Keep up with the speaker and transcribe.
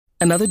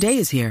Another day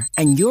is here,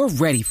 and you're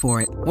ready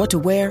for it. What to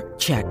wear?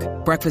 Check.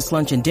 Breakfast,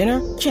 lunch, and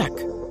dinner? Check.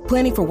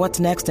 Planning for what's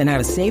next and how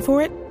to save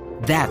for it?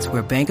 That's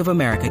where Bank of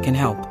America can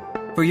help.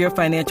 For your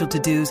financial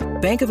to-dos,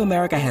 Bank of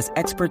America has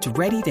experts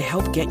ready to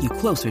help get you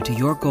closer to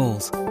your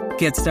goals.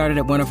 Get started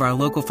at one of our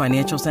local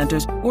financial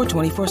centers or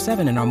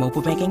 24/7 in our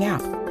mobile banking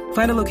app.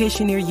 Find a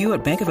location near you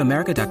at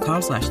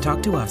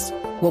bankofamerica.com/talktous.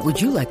 What would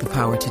you like the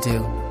power to do?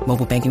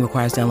 Mobile banking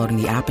requires downloading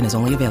the app and is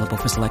only available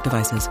for select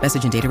devices.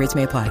 Message and data rates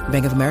may apply.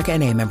 Bank of America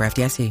NA, member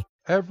FDIC.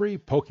 Every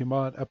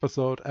Pokemon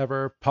Episode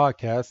Ever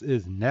podcast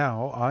is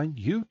now on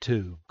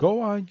YouTube. Go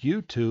on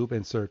YouTube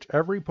and search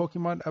Every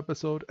Pokemon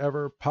Episode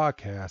Ever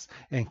podcast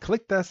and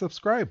click that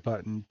subscribe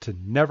button to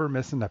never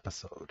miss an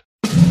episode.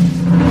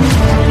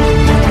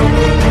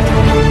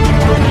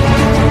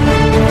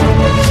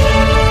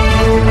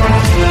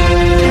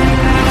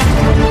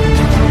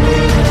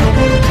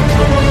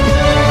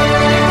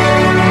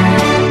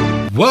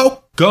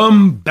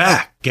 Welcome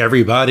back,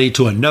 everybody,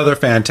 to another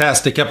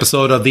fantastic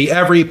episode of the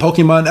Every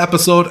Pokemon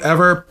Episode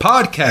Ever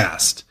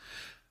podcast.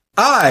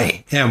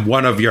 I am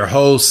one of your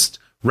hosts,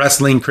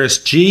 Wrestling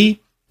Chris G,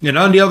 and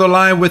on the other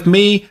line with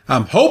me,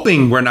 I'm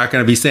hoping we're not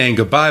going to be saying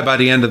goodbye by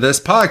the end of this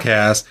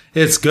podcast.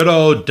 It's good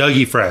old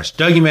Dougie Fresh.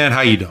 Dougie, man,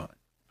 how you doing?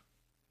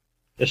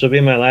 This will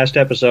be my last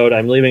episode.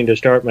 I'm leaving to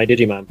start my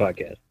Digimon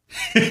podcast.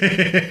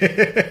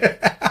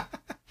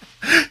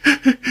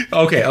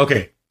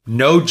 Okay.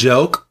 No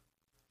joke.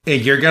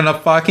 And you're going to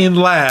fucking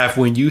laugh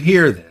when you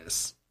hear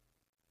this.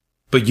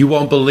 But you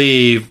won't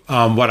believe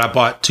what I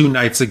bought 2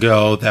 nights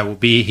ago that will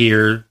be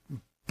here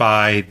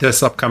by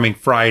this upcoming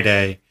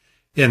Friday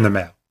in the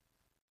mail.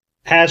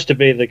 Has to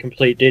be the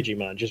complete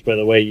Digimon, just by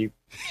the way you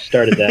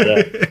started that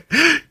up.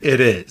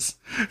 It is.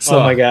 So,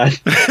 oh my God.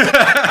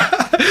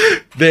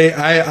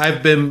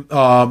 I've been,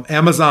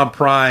 Amazon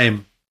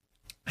Prime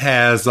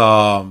has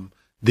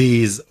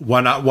these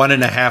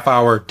 1.5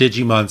 hour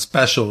Digimon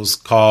specials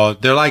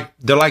called, they're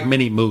like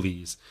mini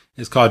movies.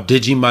 It's called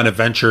Digimon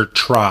Adventure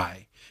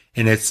Try.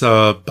 And it's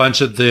a bunch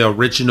of the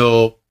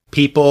original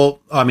people.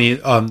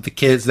 The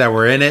kids that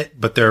were in it,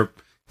 but they're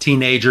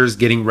teenagers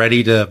getting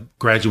ready to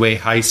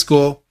graduate high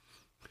school.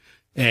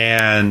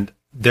 And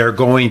they're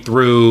going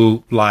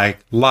through like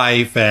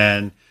life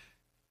and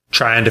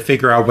trying to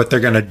figure out what they're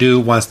going to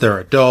do once they're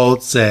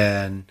adults,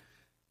 and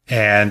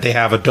they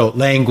have adult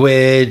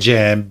language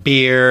and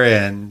beer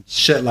and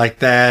shit like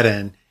that.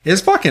 And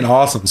it's fucking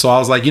awesome. So I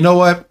was like, you know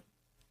what?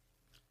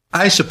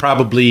 I should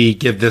probably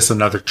give this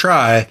another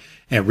try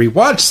and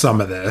rewatch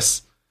some of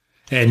this.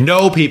 And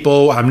no,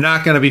 people, I'm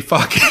not going to be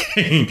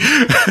fucking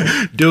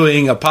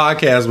doing a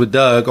podcast with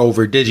Doug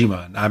over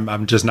Digimon.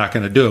 I'm just not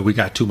going to do it. We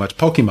got too much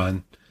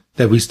Pokemon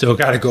that we still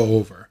got to go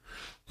over.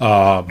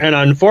 And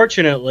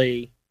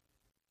unfortunately,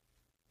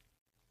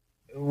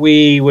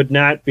 we would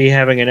not be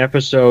having an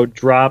episode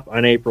drop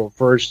on April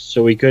 1st,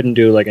 so we couldn't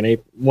do like a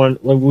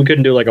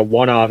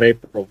one-off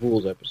April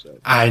Fool's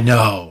episode. I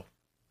know.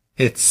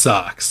 It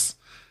sucks.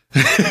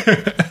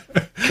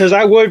 Because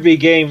I would be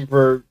game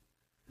for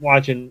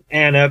watching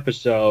an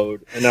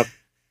episode enough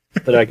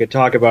that I could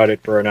talk about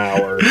it for an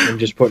hour and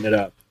just putting it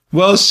up.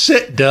 Well,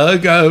 shit,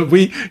 Doug.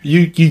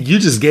 You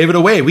just gave it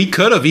away. We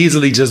could have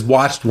easily just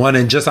watched one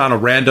and just on a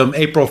random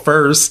April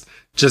 1st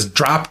just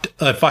dropped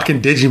a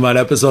fucking Digimon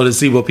episode and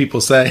see what people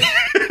say.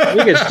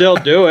 We could still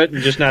do it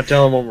and just not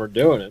tell them when we're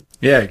doing it.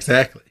 Yeah,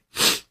 exactly.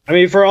 I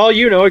mean, for all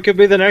you know, it could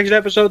be the next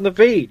episode in the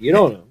feed. You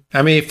don't know.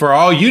 I mean, for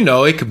all you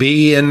know, it could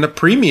be in the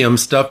premium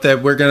stuff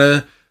that we're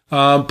going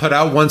to put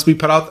out once we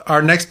put out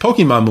our next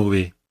Pokemon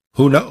movie.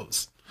 Who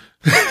knows?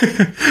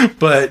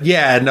 But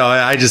yeah, no,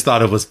 I just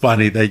thought it was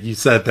funny that you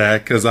said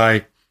that, because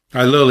I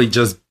literally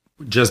just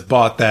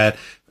bought that.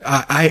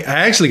 I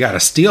actually got a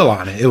steal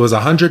on it. It was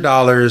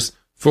 $100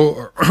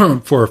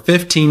 for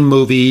 15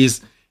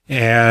 movies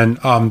and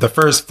the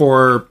first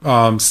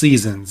 4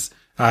 seasons.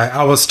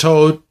 I was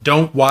told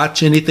don't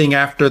watch anything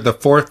after the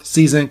 4th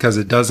season because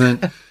it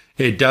doesn't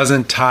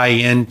tie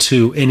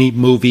into any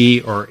movie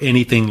or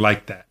anything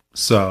like that.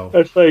 So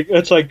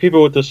it's like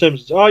people with The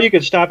Simpsons. Oh, you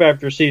can stop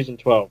after season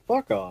 12.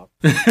 Fuck off.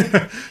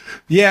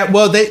 Yeah,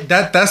 well,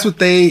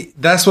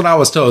 that's what I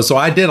was told. So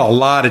I did a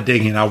lot of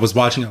digging. I was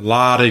watching a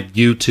lot of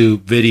YouTube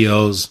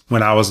videos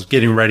when I was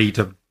getting ready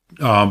to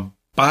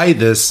buy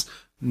this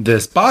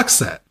box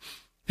set,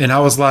 and I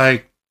was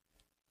like,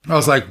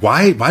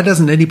 why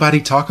doesn't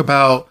anybody talk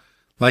about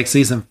like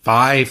season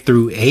 5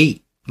 through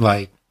 8?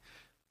 Like,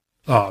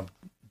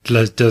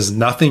 does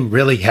nothing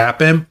really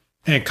happen?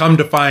 And come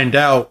to find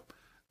out,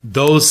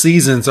 those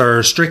seasons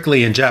are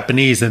strictly in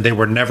Japanese and they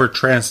were never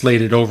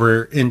translated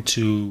over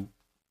into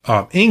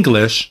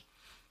English.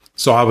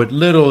 So I would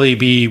literally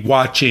be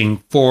watching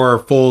 4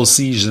 full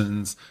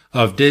seasons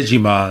of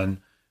Digimon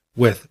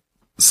with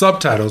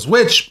subtitles,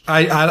 which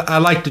I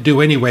like to do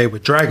anyway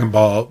with Dragon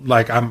Ball.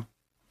 Like I'm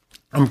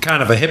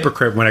kind of a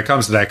hypocrite when it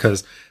comes to that,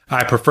 because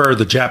I prefer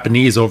the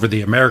Japanese over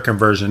the American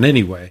version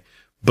anyway.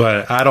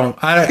 But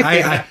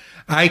I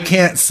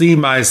can't see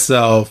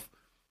myself.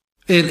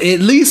 At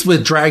least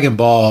with Dragon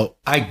Ball,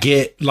 I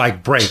get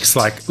like breaks,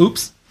 like,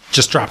 oops,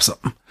 just drop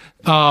something.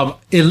 At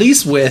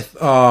least with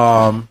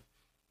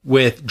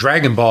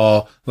Dragon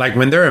Ball, like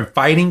when they're in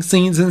fighting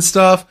scenes and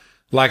stuff,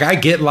 like I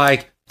get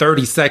like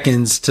 30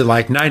 seconds to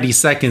like 90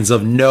 seconds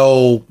of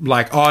no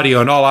like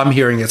audio, and all I'm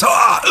hearing is You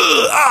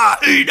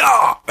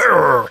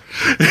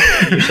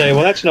say,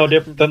 well, that's no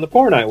different than the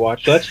porn I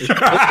watched. So that's just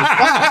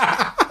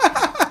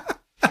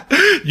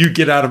You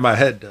get out of my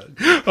head, Doug.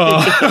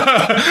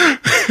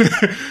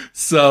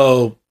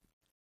 So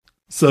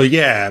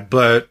yeah,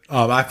 but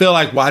I feel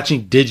like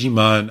watching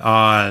Digimon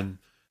on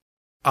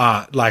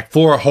like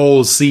 4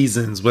 whole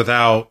seasons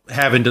without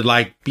having to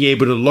like be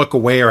able to look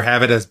away or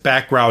have it as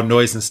background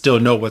noise and still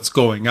know what's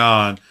going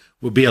on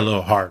would be a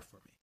little hard for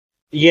me.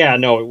 Yeah,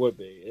 no, it would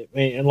be. I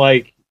mean, and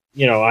like,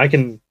 you know, I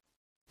can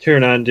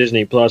turn on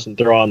Disney Plus and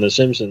throw on The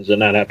Simpsons and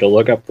not have to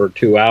look up for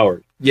 2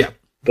 hours. Yeah.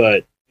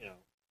 But, you know.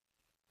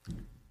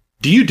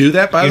 Do you do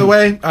that, by the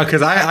way?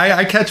 Because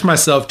I catch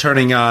myself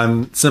turning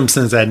on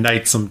Simpsons at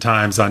night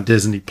sometimes on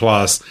Disney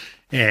Plus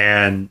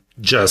and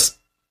just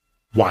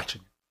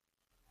watching.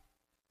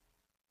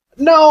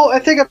 No, I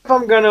think if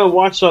I'm going to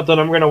watch something,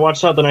 I'm going to watch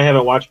something I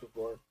haven't watched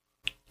before.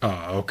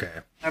 Oh, okay.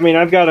 I mean,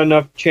 I've got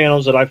enough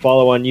channels that I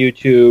follow on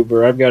YouTube,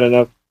 or I've got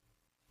enough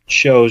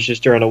shows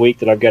just during the week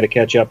that I've got to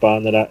catch up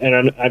on.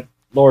 I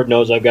Lord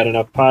knows I've got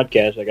enough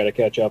podcasts I got to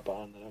catch up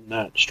on that I'm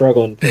not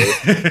struggling for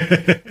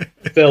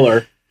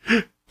filler.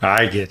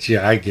 I get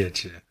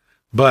you.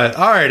 But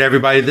all right,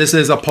 everybody, this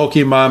is a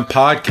Pokemon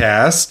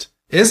podcast.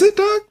 Is it,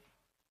 Doug?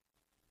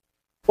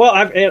 Well,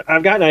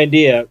 I've got an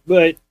idea,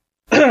 but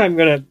I'm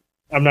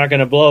not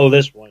gonna blow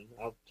this one.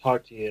 I'll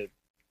talk to you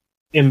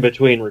in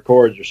between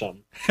records or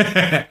something. All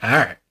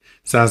right.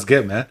 Sounds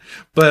good, man.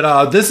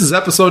 But this is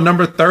episode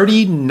number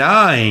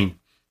 39.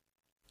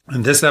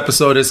 And this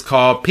episode is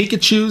called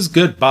Pikachu's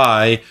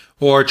Goodbye,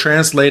 or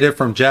translated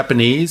from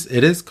Japanese,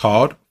 it is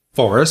called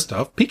Forest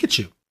of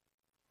Pikachu.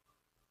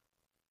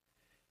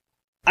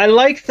 I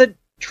like the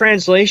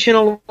translation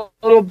a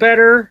little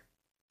better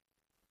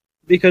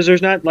because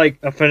there's not like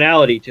a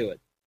finality to it.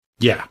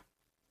 Yeah.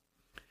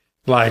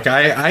 Like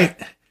I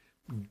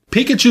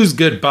Pikachu's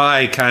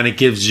Goodbye kind of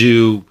gives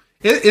you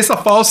it's a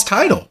false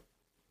title.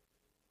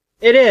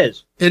 It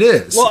is. It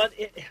is. Well,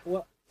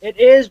 it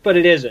is, but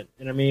it isn't.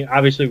 And I mean,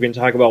 obviously, we can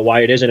talk about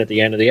why it isn't at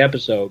the end of the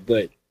episode.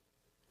 But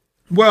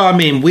well, I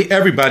mean,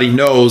 everybody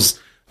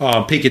knows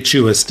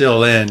Pikachu is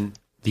still in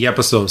the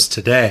episodes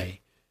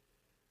today.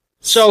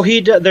 So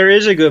there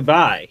is a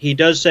goodbye. He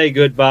does say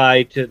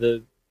goodbye to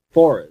the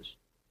forest.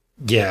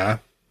 Yeah.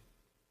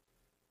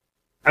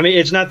 I mean,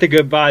 it's not the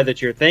goodbye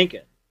that you're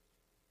thinking.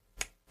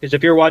 Because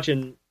if you're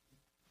watching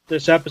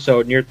this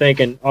episode and you're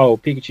thinking, oh,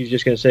 Pikachu's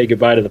just going to say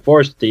goodbye to the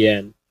forest at the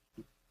end,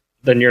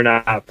 then you're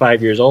not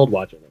 5 years old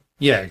watching it.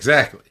 Yeah,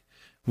 exactly.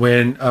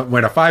 When a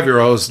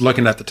 5-year-old is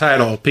looking at the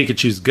title,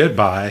 Pikachu's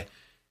Goodbye,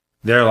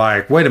 they're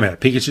like, wait a minute,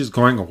 Pikachu's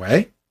going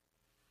away?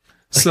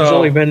 So it's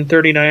only been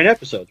 39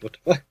 episodes. What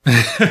the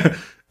fuck?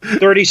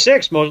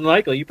 36, most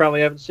likely. You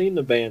probably haven't seen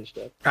the band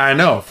stuff. I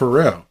know, for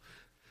real.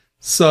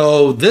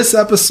 So this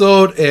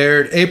episode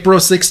aired April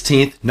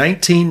 16th,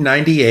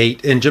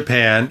 1998 in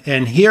Japan.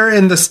 And here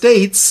in the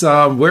States,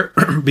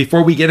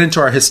 before we get into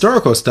our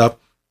historical stuff,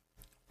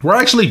 we're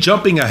actually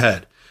jumping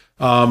ahead.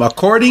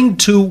 According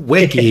to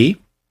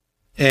Wiki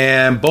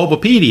and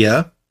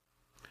Bulbapedia,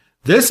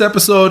 this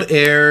episode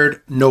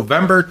aired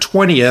November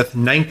 20th,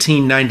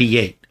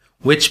 1998,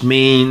 which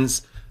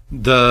means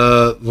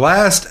the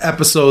last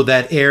episode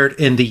that aired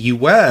in the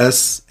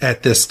U.S.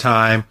 at this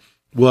time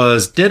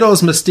was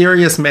Ditto's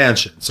Mysterious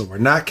Mansion. So we're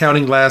not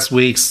counting last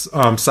week's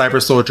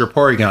Cyber Soldier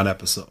Porygon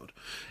episode.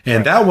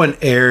 And that one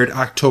aired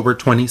October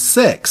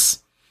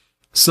 26th.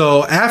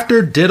 So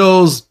after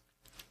Ditto's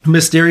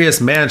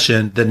Mysterious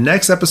Mansion, the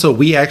next episode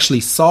we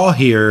actually saw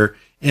here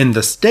in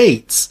the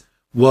States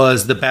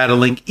was the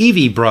Battling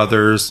Eevee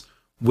Brothers,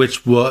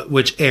 which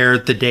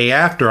aired the day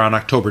after on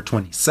October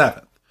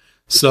 27th.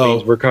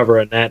 So we're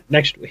covering that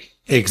next week.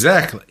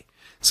 Exactly.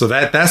 So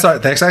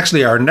that's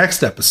actually our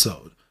next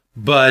episode.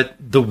 But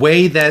the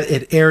way that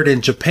it aired in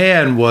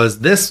Japan was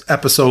this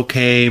episode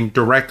came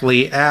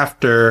directly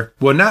after,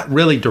 well, not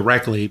really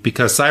directly,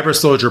 because Cyber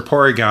Soldier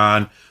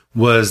Porygon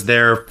was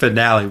their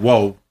finale.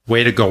 Whoa,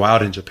 way to go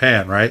out in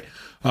Japan, right?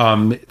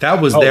 That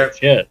was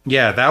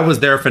that was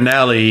their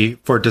finale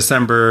for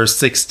December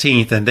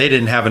 16th, and they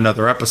didn't have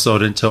another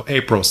episode until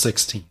April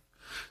 16th.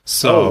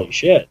 So, holy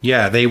shit.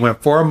 Yeah, they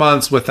went 4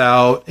 months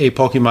without a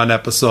Pokemon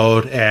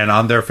episode, and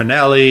on their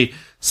finale,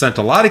 sent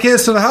a lot of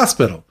kids to the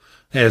hospital,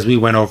 as we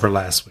went over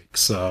last week.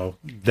 So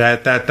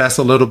that's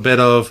a little bit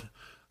of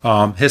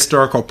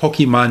historical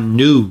Pokemon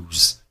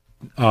news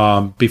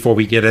before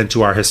we get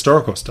into our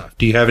historical stuff.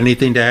 Do you have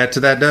anything to add to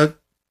that, Doug?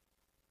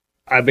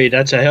 I mean,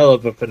 that's a hell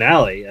of a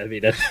finale. I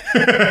mean,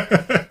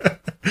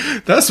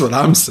 that's what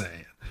I'm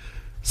saying.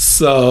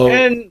 So,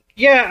 and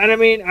I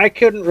mean, I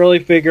couldn't really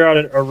figure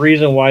out a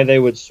reason why they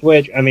would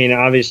switch. I mean,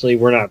 obviously,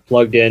 we're not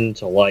plugged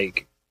into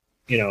like,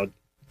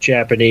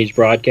 Japanese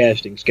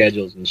broadcasting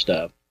schedules and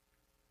stuff.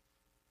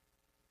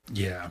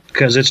 Yeah,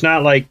 because it's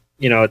not like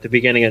at the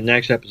beginning of the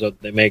next episode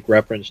they make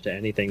reference to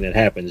anything that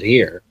happens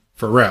here.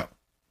 For real.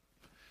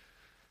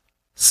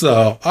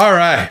 So, all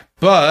right.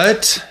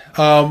 But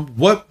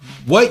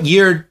what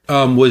year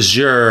was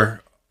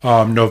your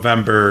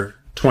November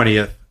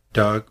 20th,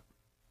 Doug?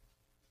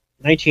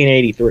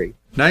 1983.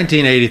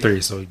 1983.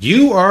 So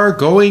you are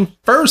going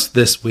first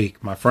this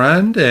week, my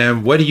friend.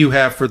 And what do you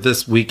have for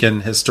this week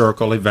in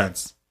historical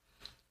events?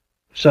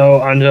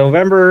 So on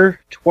November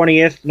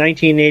 20th,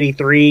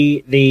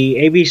 1983, the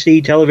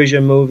ABC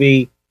television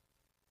movie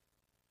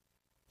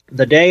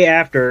The Day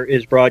After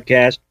is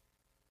broadcast.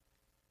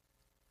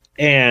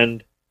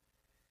 And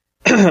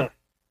 100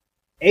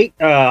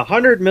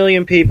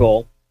 million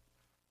people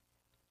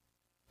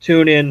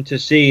tune in to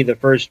see the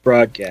first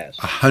broadcast.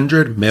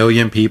 100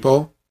 million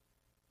people?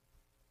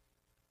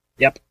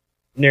 Yep.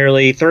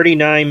 Nearly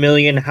 39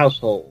 million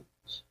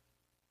households.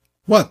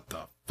 What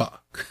the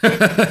fuck?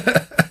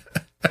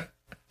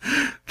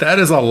 That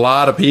is a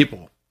lot of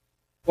people.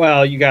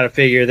 Well, you got to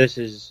figure this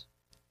is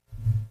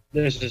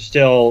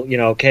still,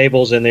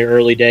 cable's in the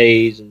early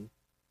days, and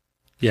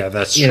yeah,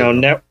 that's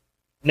true.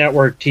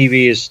 Network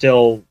TV is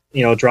still,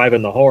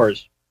 driving the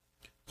whores.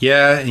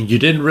 Yeah, and you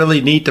didn't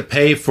really need to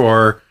pay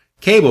for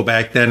cable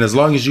back then. As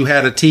long as you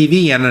had a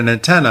TV and an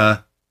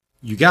antenna,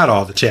 you got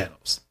all the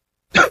channels.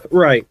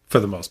 Right. For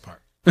the most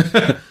part.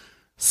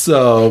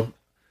 So,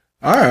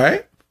 all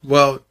right.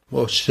 Well,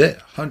 shit,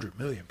 100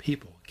 million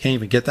people. Can't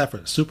even get that for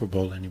the Super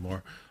Bowl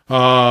anymore.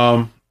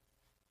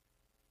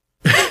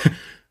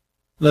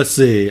 Let's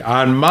see.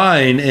 On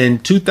mine in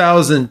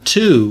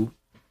 2002,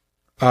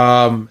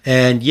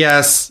 and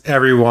yes,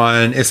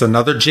 everyone, it's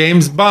another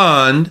James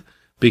Bond,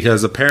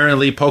 because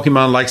apparently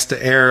Pokemon likes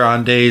to air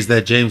on days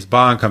that James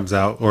Bond comes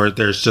out, or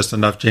there's just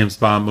enough James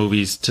Bond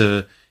movies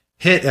to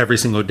hit every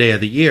single day of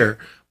the year.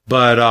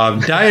 But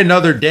Die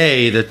Another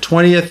Day, the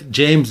 20th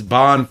James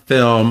Bond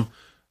film,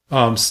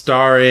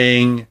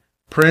 starring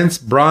Prince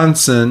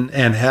Bronson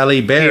and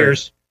Halle Berry.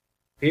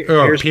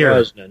 Pierce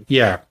Brosnan.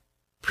 Yeah,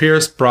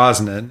 Pierce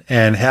Brosnan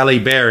and Halle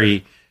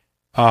Berry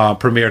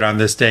premiered on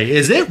this day.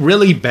 Is it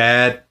really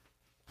bad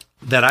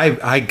that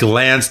I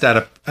glanced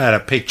at a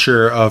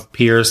picture of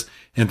Pierce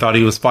and thought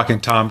he was fucking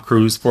Tom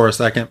Cruise for a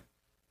second?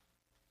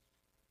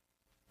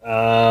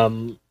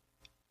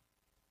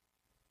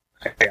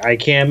 I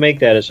can't make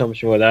that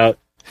assumption without.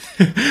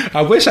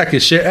 I wish I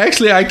could share.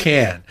 Actually, I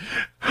can.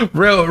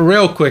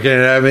 Real quick.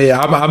 And I mean,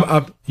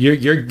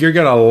 you're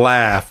gonna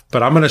laugh,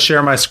 but I'm gonna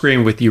share my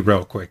screen with you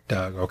real quick,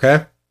 Doug.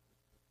 Okay.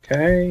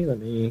 Okay. Let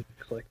me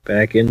click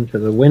back into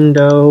the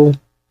window.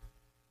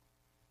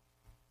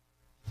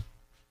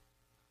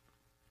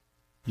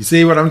 You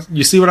see what I'm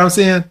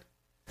seeing?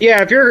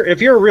 Yeah.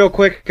 If you're real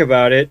quick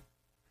about it,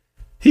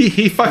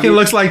 he fucking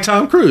looks like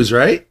Tom Cruise,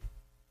 right?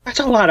 That's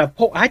a lot of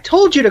porn. I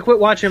told you to quit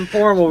watching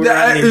porn when we were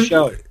on the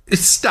show.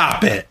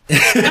 Stop it.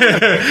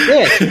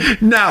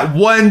 Not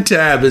one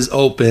tab is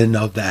open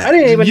of that. I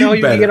didn't even know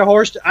you could get a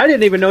horse. I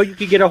didn't even know you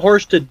could get a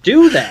horse to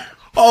do that.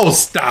 Oh,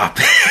 stop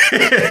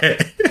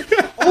it.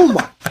 Oh,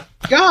 my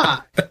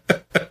God.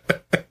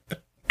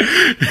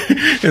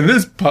 And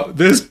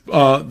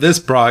this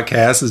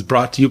broadcast is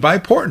brought to you by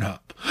Pornhub.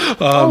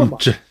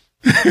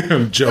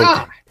 I'm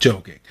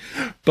joking.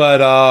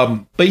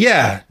 But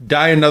yeah,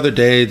 Die Another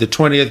Day, the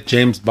 20th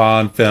James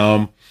Bond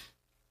film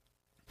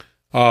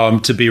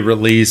to be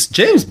released.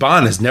 James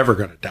Bond is never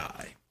going to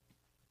die.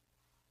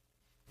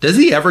 Does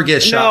he ever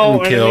get shot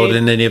and killed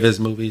in any of his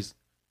movies?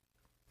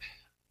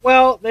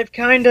 Well, they've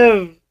kind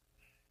of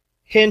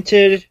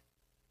hinted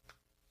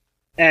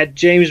at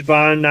James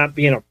Bond not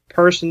being a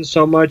person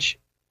so much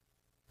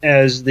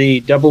as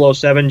the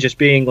 007 just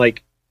being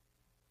like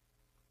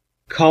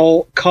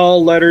call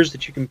letters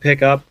that you can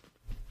pick up.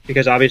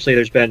 Because obviously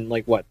there's been,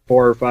 4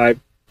 or 5,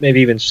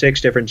 maybe even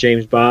 6 different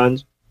James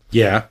Bonds.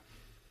 Yeah.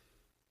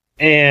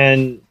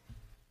 And,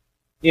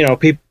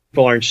 people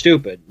aren't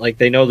stupid. Like,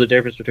 they know the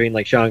difference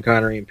between, Sean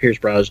Connery and Pierce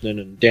Brosnan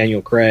and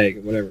Daniel Craig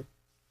and whatever.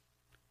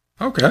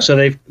 Okay.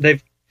 So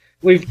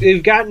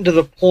we've gotten to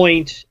the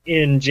point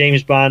in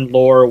James Bond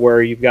lore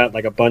where you've got,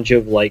 a bunch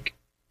of,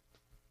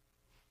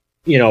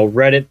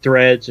 Reddit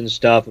threads and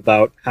stuff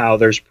about how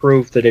there's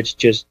proof that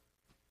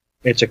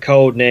it's a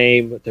code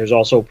name, but there's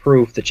also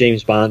proof that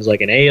James Bond's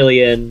like an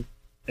alien,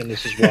 and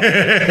this is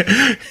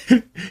why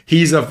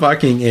he's a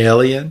fucking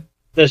alien.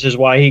 This is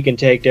why he can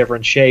take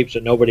different shapes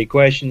and nobody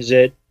questions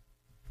it,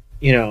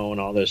 and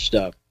all this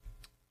stuff.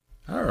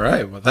 All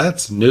right, well,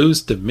 that's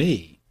news to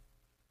me.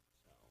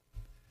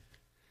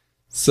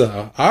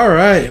 So, all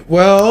right,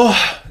 well,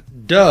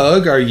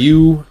 Doug, are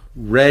you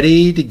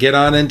ready to get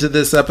on into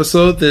this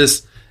episode?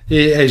 This,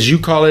 as you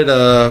call it,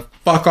 a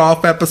fuck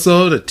off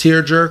episode, a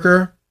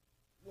tearjerker.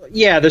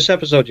 Yeah, this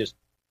episode just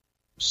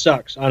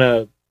sucks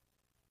on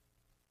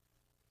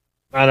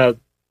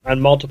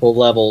multiple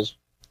levels,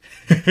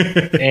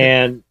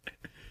 and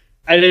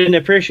I didn't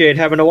appreciate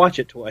having to watch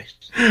it twice.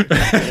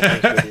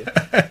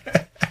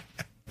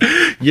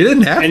 You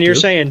didn't have to. And you're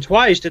saying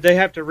twice? Did they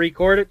have to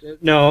record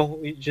it?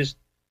 No,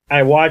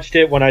 I watched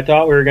it when I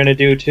thought we were going to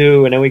do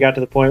 2, and then we got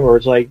to the point where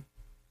it's like,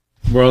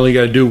 we're only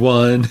going to do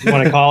 1. You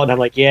want to call it? And I'm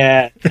like,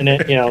 yeah, and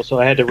then, so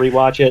I had to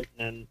rewatch it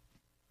and.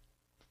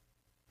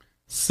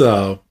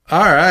 So,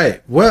 All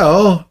right.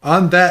 Well,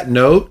 on that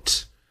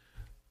note,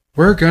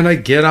 we're going to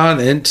get on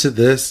into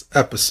this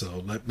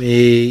episode. Let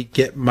me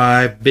get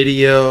my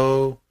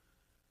video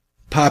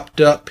popped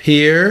up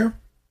here.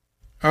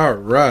 All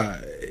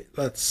right.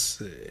 Let's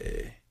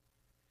see.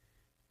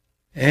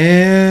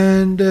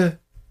 And,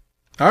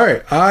 all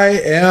right. I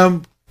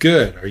am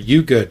good. Are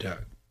you good,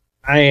 Doug?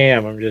 I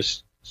am. I'm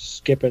just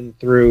skipping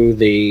through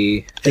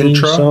the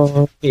Intro?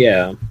 song.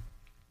 Yeah.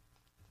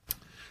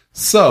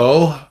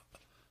 So,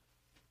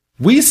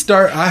 we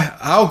start,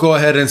 I'll go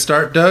ahead and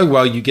start, Doug,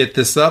 while you get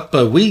this up.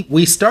 But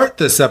we start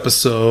this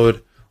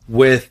episode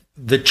with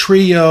the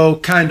trio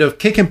kind of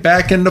kicking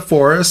back in the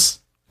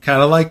forest,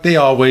 kind of like they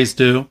always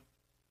do.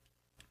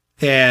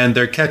 And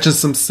they're catching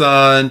some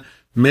sun.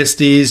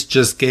 Misty's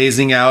just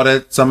gazing out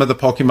at some of the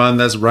Pokemon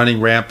that's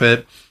running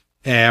rampant.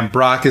 And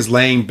Brock is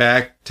laying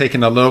back,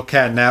 taking a little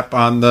cat nap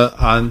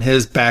on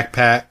his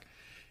backpack.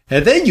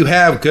 And then you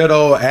have good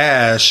old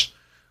Ash,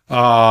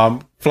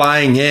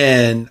 flying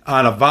in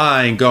on a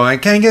vine going,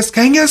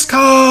 Kangas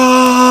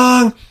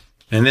Kong!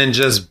 And then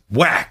just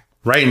whack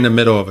right in the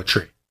middle of a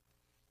tree.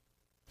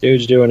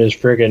 Dude's doing his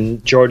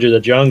friggin' George of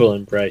the Jungle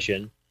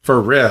impression. For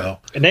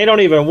real. And they don't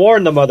even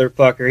warn the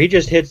motherfucker. He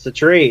just hits the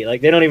tree. Like,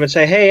 they don't even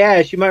say, hey,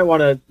 Ash, you might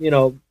want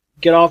to,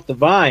 get off the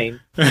vine.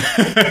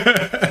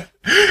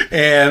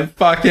 And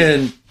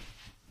fucking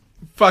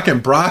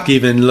Brock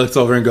even looks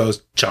over and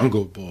goes,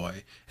 Jungle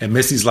Boy. And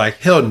Misty's like,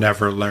 he'll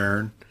never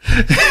learn.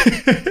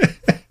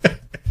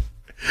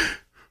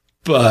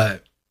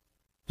 But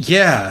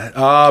yeah,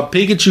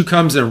 Pikachu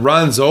comes and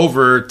runs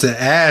over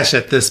to Ash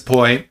at this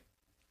point.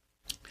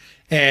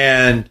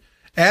 And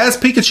as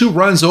Pikachu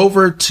runs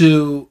over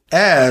to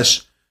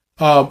Ash,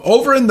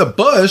 over in the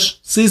bush,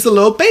 sees the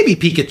little baby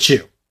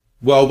Pikachu.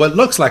 Well, what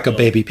looks like a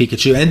baby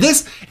Pikachu.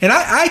 And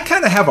I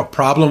kind of have a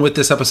problem with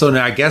this episode. And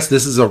I guess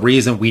this is a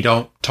reason we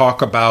don't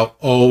talk about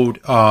old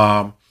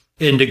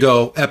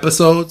Indigo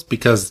episodes,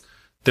 because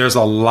there's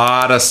a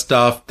lot of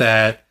stuff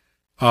that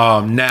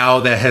now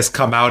that has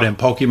come out in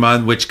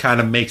Pokemon, which kind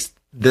of makes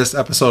this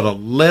episode a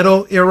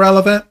little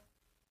irrelevant.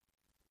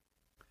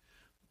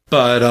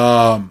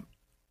 But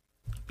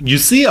you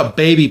see a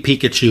baby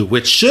Pikachu,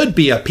 which should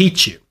be a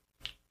Pichu.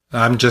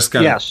 I'm just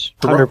going to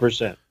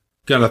 100%.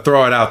 Gonna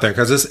throw it out there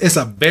because it's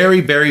a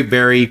very, very,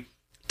 very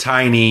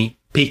tiny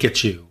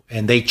Pikachu,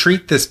 and they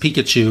treat this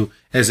Pikachu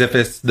as if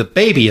it's the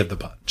baby of the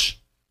bunch.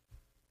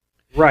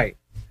 Right.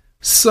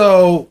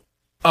 So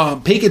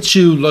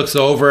Pikachu looks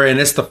over, and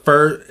it's the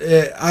first.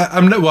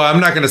 I'm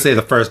not gonna say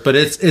the first, but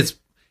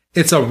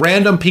it's a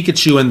random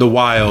Pikachu in the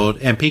wild,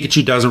 and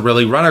Pikachu doesn't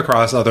really run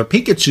across other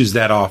Pikachus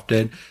that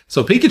often.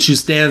 So Pikachu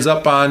stands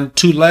up on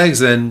two legs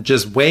and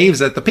just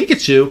waves at the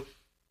Pikachu,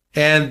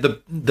 and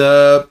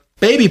the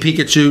baby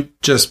Pikachu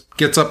just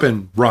gets up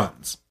and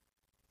runs.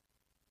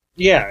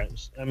 Yeah,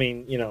 I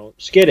mean,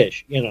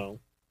 skittish,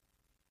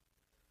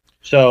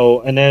 So,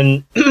 and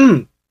then,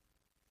 then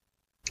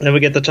we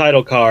get the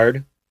title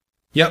card.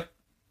 Yep.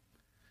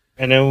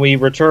 And then we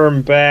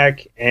return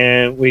back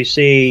and we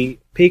see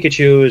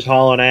Pikachu is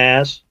hauling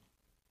ass.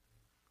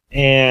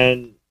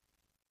 And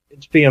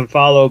it's being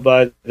followed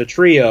by the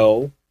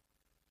trio.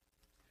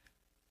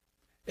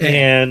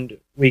 And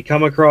we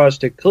come across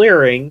the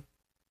clearing.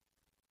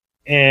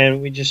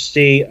 And we just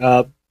see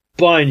a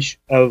bunch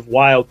of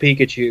wild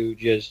Pikachu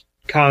just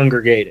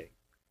congregating.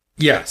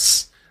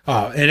 Yes.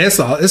 And it's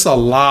a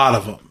lot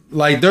of them.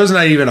 Like, there's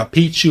not even a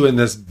Pichu in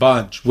this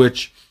bunch,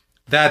 which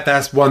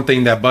that's one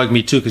thing that bugged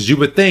me too, because you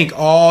would think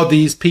all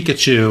these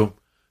Pikachu,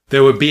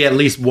 there would be at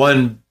least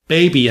one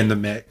baby in the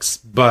mix,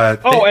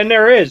 but and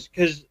there is,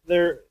 because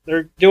they're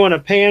doing a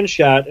pan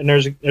shot, and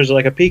there's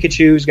like a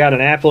Pikachu who's got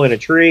an apple in a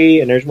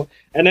tree, and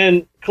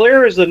then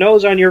clear as the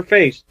nose on your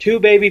face, two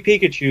baby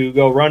Pikachu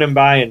go running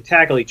by and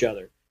tackle each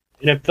other.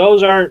 And if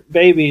those aren't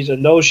babies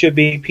and those should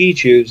be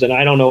Pichus, then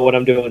I don't know what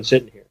I'm doing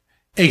sitting here.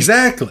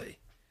 Exactly.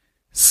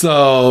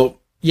 So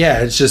yeah,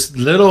 it's just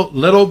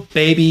little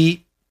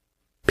baby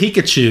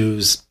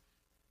Pikachus,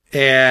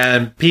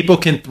 and people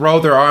can throw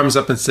their arms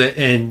up and say,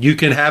 and you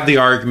can have the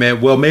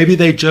argument, well, maybe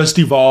they just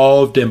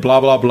evolved and blah,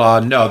 blah, blah.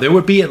 No, there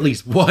would be at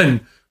least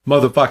one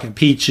motherfucking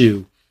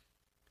Pichu.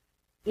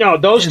 No,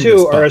 those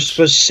two are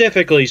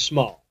specifically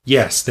small.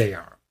 Yes, they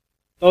are.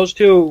 Those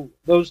two,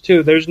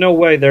 there's no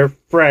way they're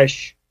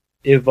fresh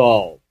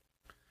evolved.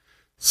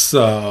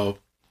 So,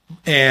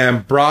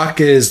 and Brock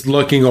is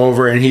looking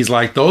over and he's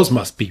like, those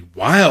must be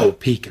wild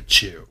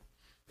Pikachu.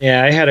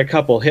 Yeah, I had a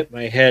couple hit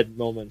my head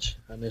moments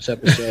on this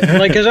episode.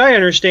 Because I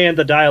understand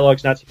the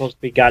dialogue's not supposed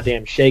to be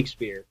goddamn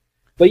Shakespeare,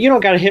 but you don't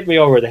got to hit me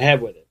over the head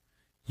with it.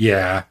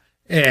 Yeah,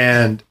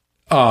 and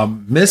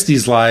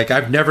Misty's like,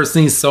 I've never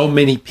seen so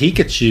many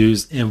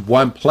Pikachus in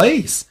one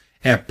place.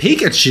 And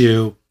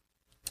Pikachu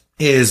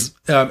is,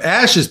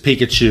 Ash's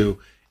Pikachu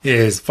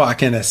is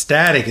fucking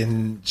ecstatic,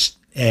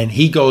 and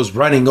he goes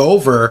running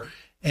over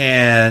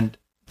and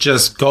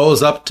just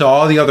goes up to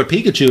all the other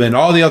Pikachu, and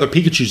all the other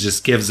Pikachu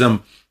just gives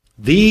him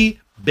the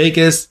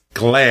biggest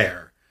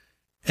glare.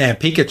 And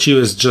Pikachu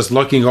is just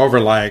looking over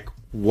like,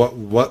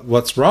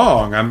 what's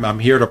wrong? I'm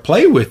here to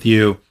play with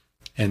you.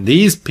 And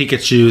these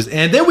Pikachus,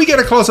 and then we get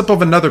a close up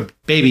of another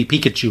baby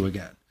Pikachu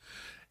again.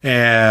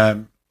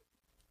 And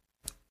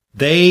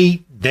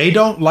they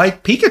don't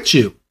like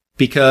Pikachu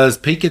because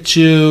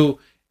Pikachu,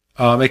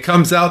 it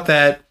comes out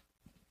that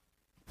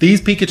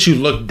these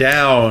Pikachu look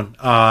down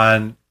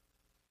on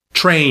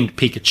trained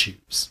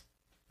Pikachus.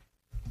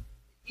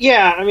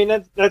 Yeah, I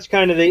mean that's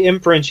kind of the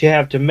inference you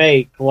have to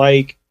make.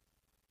 Like,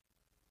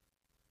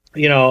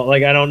 you know,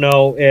 like I don't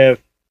know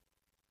if,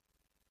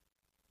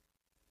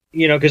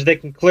 you know, because they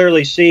can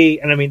clearly see,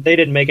 and I mean they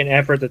didn't make an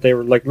effort that they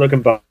were like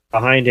looking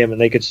behind him and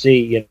they could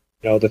see, you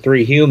know, the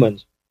three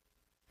humans.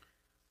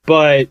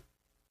 But,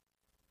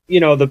 you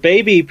know, the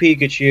baby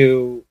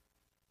Pikachu,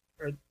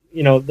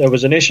 you know, that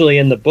was initially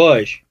in the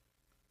bush,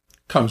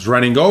 comes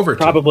running over.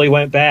 Probably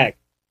went back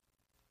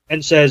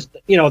and says,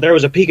 you know, there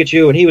was a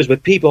Pikachu and he was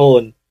with people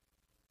and,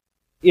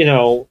 you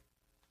know,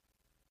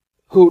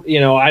 who, you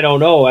know, I don't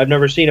know. I've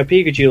never seen a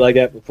Pikachu like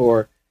that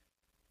before.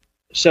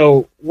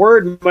 So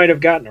word might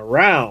have gotten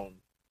around.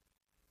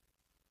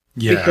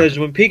 Yeah. Because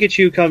when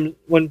Pikachu comes,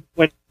 when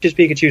just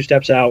Pikachu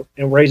steps out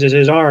and raises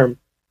his arm,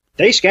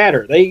 they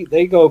scatter.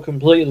 They go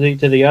completely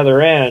to the other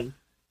end.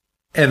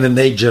 And then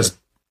they just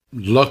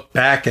look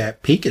back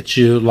at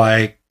Pikachu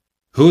like,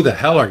 who the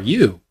hell are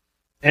you?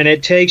 And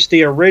it takes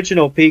the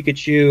original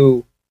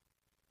Pikachu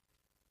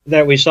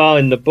that we saw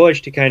in the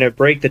bush to kind of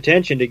break the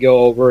tension to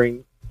go over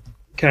and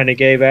kind of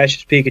gave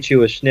Ash's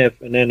Pikachu a sniff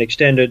and then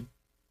extended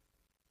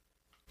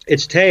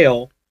its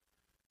tail.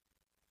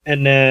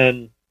 And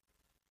then,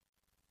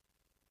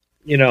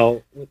 you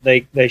know,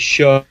 they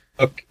shook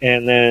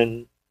and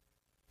then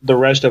the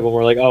rest of them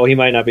were like, oh, he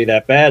might not be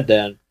that bad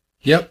then.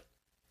 Yep.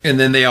 And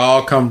then they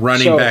all come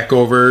running back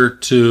over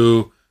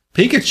to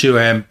Pikachu,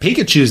 and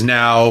Pikachu's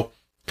now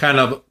kind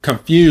of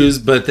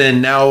confused, but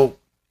then now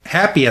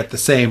happy at the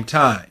same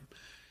time.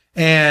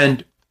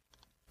 And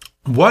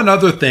one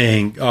other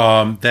thing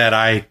that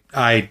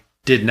I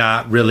did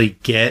not really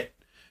get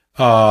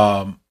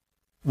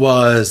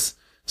was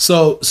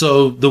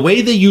so the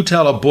way that you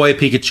tell a boy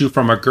Pikachu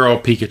from a girl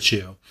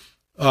Pikachu.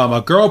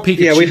 A girl Pikachu.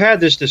 Yeah, we've had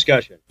this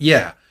discussion.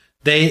 Yeah.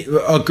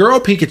 A girl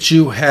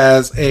Pikachu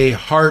has a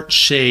heart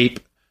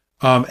shape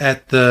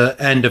at the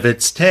end of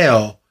its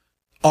tail.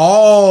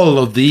 All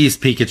of these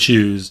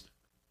Pikachus,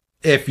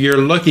 if you're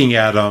looking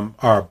at them,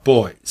 are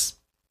boys.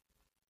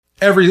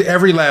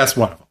 Every last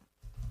one of them.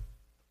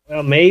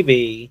 Well,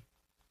 maybe,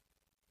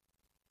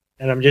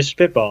 and I'm just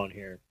spitballing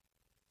here,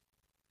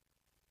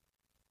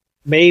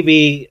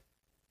 maybe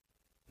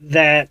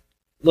that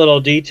little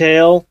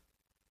detail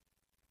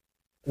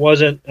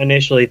wasn't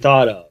initially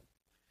thought of.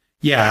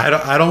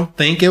 Yeah, I don't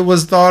think it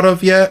was thought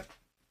of yet,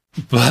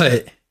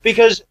 but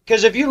because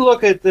if you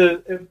look at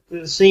the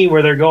scene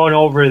where they're going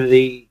over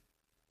the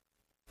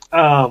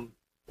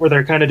where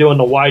they're kind of doing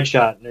the wide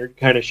shot and they're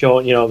kind of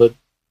showing, you know, the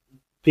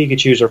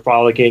Pikachus are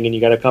frolicking and you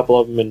got a couple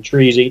of them in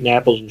trees eating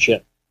apples and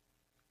shit.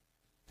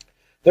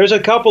 There's a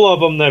couple of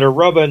them that are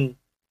rubbing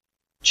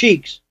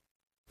cheeks.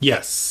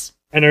 Yes,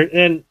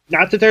 and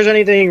not that there's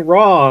anything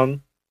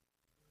wrong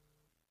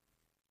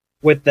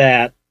with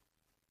that.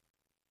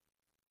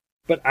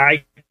 But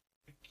I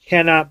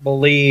cannot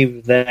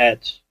believe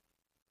that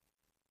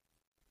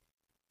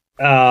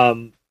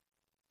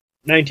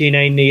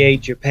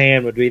 1998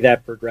 Japan would be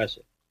that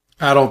progressive.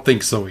 I don't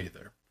think so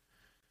either.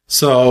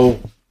 So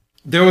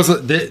there was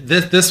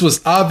this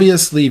was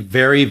obviously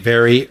very,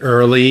 very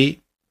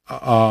early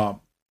Pokemon.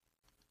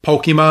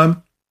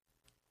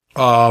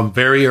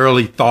 Very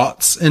early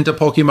thoughts into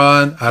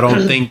Pokemon. I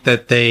don't think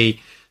that they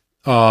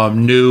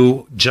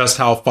knew just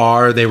how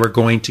far they were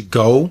going to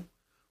go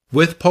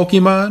with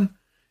Pokemon,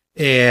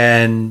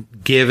 and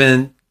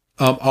given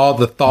all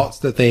the thoughts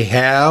that they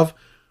have.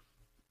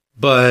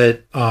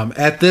 But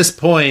at this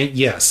point,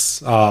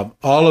 yes, all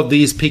of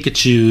these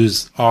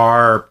Pikachus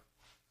are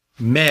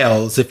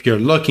males if you're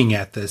looking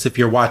at this, if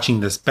you're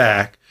watching this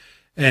back.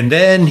 And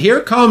then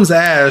here comes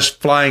Ash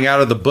flying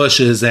out of the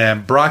bushes,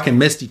 and Brock and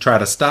Misty try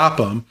to stop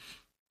him.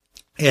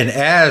 And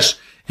Ash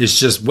is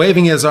just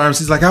waving his arms.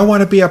 He's like, I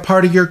want to be a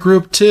part of your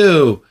group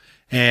too.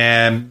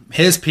 And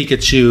his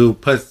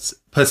Pikachu puts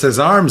his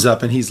arms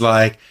up and he's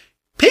like,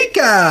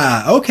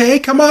 Pika! Okay,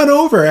 come on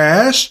over,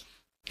 Ash.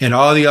 And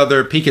all the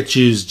other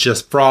Pikachus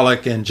just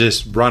frolic and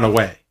just run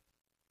away.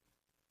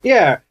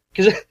 Yeah,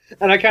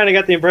 and I kind of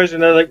got the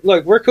impression they're like,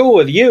 look, we're cool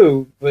with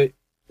you, but,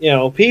 you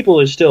know, people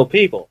is still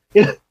people.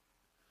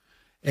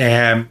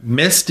 And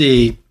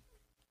Misty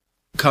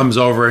comes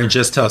over and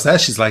just tells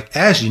Ash, she's like,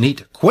 Ash, you need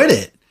to quit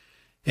it.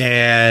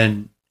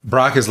 And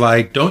Brock is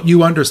like, don't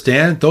you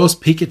understand? Those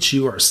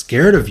Pikachu are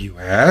scared of you,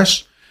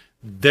 Ash.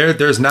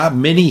 There's not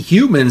many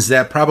humans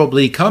that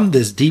probably come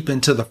this deep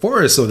into the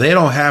forest, so they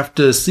don't have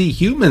to see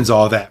humans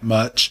all that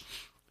much.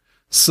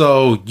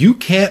 So you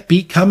can't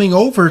be coming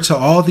over to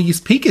all these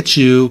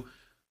Pikachu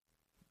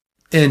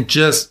and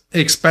just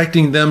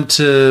expecting them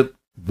to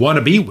want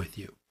to be with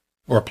you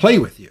or play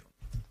with you.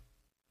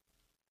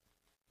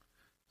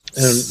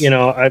 And, you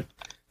know,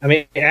 I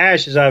mean,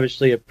 Ash is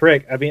obviously a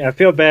prick. I mean, I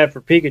feel bad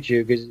for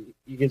Pikachu because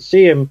you can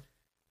see him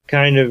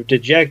kind of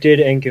dejected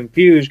and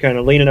confused, kind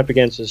of leaning up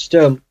against the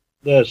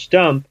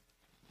stump,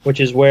 which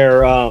is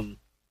where,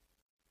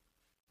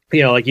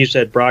 like you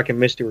said, Brock and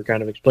Misty were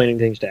kind of explaining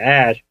things to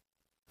Ash.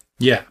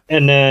 Yeah.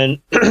 And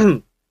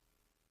then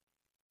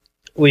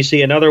we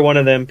see another one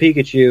of them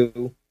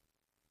Pikachu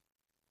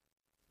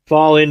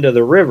fall into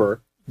the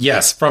river.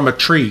 Yes, from a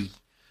tree.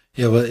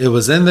 It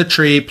was in the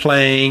tree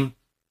playing,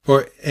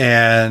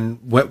 and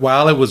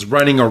while it was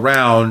running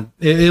around,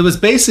 it was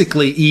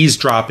basically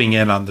eavesdropping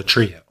in on the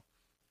trio.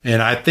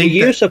 And I think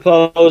you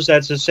suppose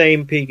that's the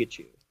same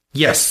Pikachu.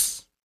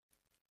 Yes,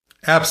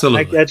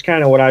 absolutely. That's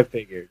kind of what I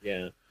figured.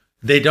 Yeah,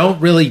 they don't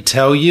really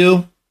tell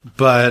you,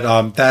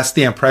 but that's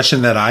the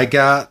impression that I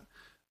got.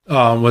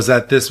 Was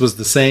that this was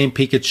the same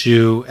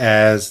Pikachu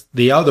as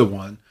the other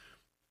one.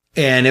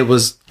 And it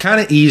was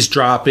kind of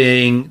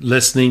eavesdropping,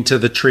 listening to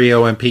the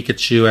trio and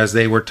Pikachu as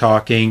they were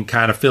talking,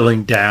 kind of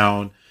feeling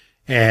down.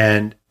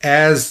 And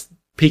as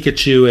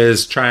Pikachu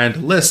is trying to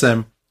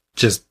listen,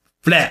 just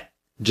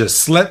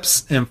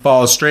slips and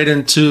falls straight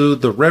into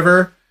the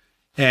river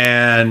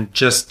and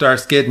just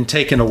starts getting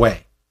taken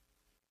away.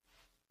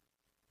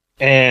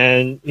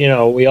 And,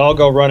 we all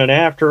go running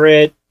after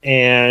it.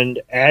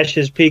 And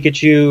Ash's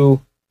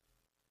Pikachu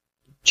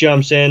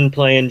jumps in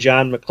playing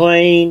John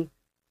McClane.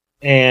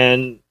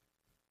 And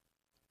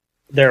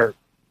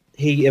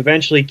he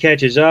eventually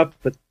catches up,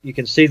 but you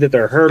can see that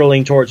they're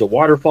hurtling towards a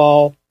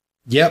waterfall.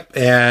 Yep,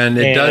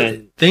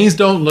 and things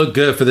don't look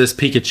good for this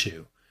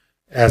Pikachu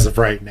as of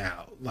right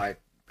now. Like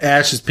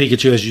Ash's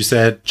Pikachu, as you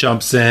said,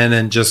 jumps in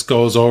and just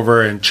goes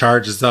over and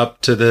charges up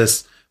to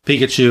this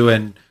Pikachu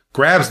and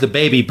grabs the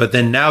baby, but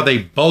then now they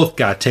both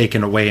got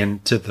taken away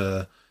into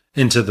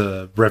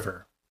the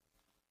river.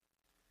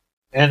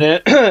 And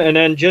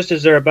then just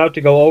as they're about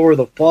to go over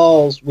the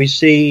falls, we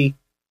see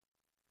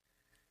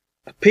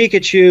a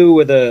Pikachu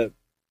with a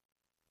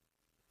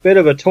bit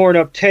of a torn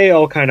up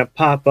tail kind of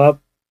pop up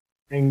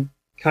and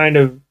kind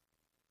of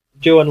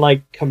doing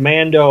like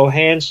commando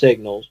hand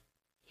signals.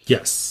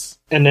 Yes.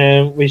 And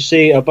then we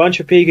see a bunch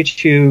of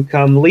Pikachu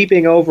come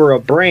leaping over a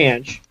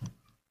branch,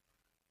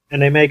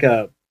 and they make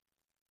a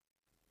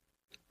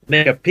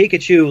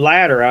Pikachu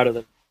ladder out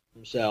of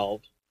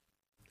themselves.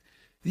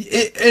 And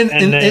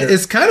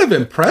it's kind of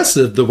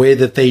impressive the way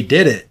that they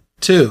did it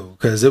too,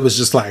 because it was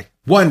just like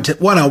one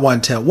on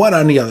one tail, one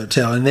on the other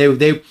tail, and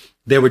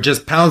they were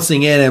just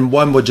pouncing in, and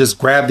one would just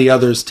grab the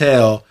other's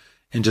tail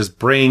and just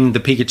bring the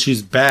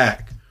Pikachus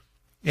back.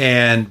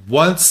 And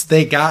once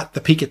they got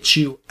the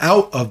Pikachu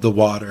out of the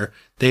water,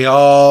 they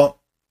all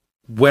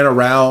went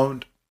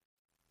around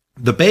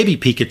the baby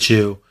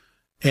Pikachu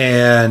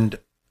and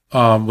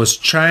was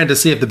trying to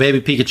see if the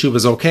baby Pikachu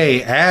was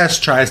okay. Ash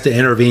tries to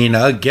intervene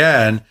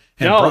again.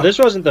 This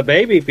wasn't the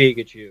baby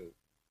Pikachu.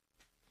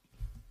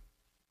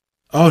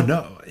 Oh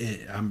no,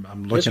 I'm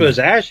looking. This was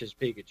Ash's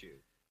Pikachu.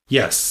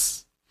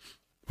 Yes,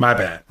 my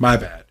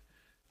bad.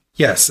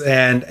 Yes,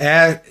 and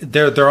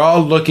they're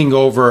all looking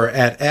over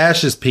at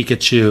Ash's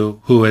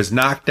Pikachu, who is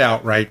knocked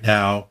out right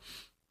now.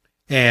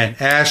 And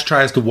Ash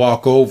tries to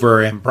walk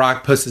over, and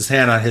Brock puts his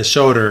hand on his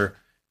shoulder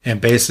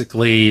and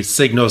basically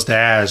signals to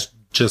Ash,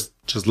 just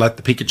let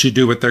the Pikachu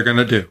do what they're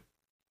gonna do.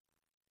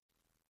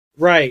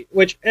 Right,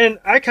 and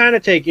I kind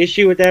of take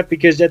issue with that,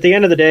 because at the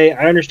end of the day,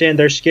 I understand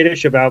they're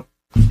skittish about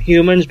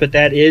humans, but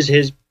that is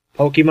his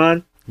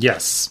Pokemon.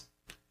 Yes.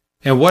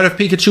 And what if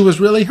Pikachu was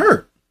really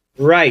hurt?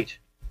 Right.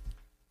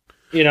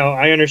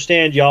 I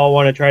understand y'all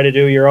want to try to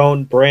do your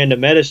own brand of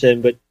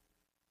medicine, but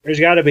there's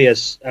got to be a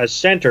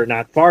center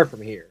not far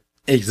from here.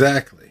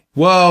 Exactly.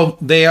 Well,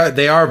 they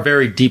are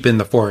very deep in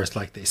the forest,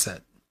 like they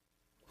said.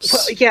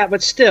 Well, yeah,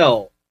 but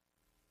still.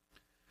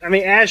 I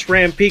mean, Ash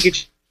ran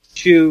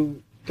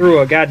Pikachu through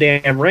a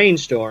goddamn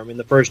rainstorm in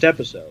the first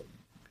episode.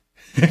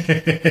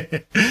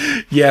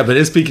 Yeah, but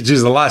his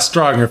Pikachu's a lot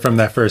stronger from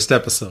that first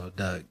episode,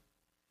 Doug.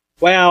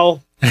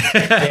 Well,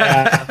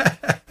 yeah.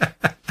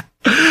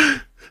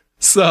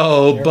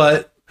 So,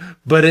 but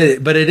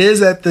it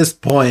is at this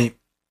point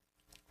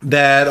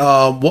that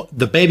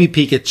the baby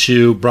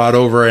Pikachu brought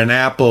over an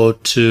apple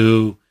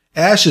to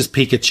Ash's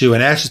Pikachu,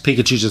 and Ash's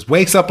Pikachu just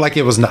wakes up like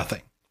it was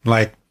nothing.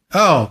 Like,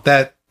 oh,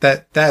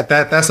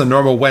 that's a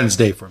normal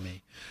Wednesday for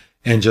me,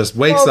 and just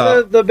wakes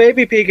up. The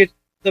baby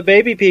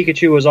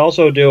Pikachu was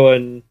also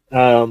doing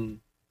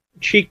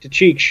cheek to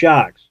cheek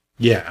shocks.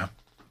 Yeah,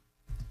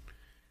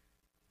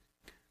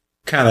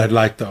 kind of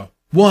like the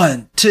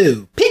 1,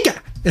 2,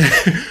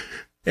 Pika.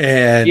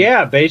 And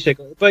yeah,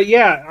 basically. But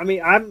yeah, I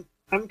mean, I'm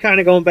kind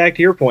of going back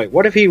to your point.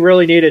 What if he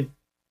really needed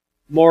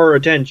more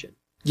attention?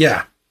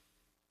 Yeah.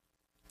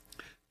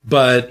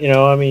 But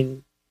I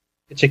mean,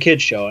 it's a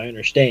kid's show, I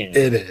understand.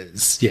 It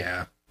is,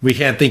 yeah. We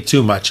can't think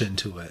too much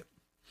into it.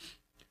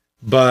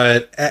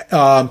 But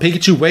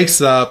Pikachu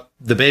wakes up,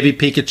 the baby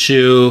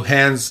Pikachu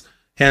hands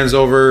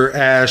over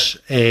Ash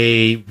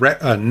a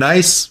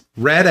nice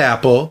red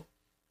apple,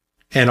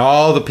 and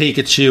all the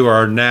Pikachu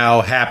are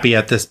now happy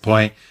at this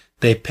point.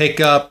 They pick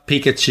up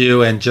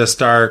Pikachu and just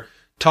start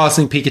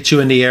tossing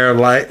Pikachu in the air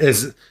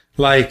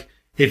like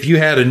if you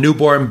had a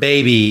newborn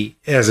baby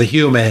as a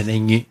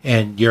human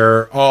and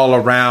you're all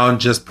around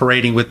just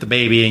parading with the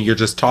baby and you're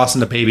just tossing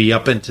the baby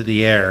up into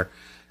the air,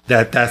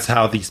 that's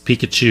how these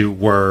Pikachu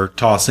were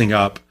tossing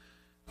up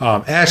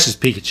Ash's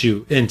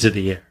Pikachu into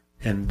the air.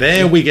 And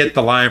then we get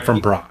the line from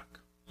Brock.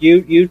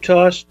 You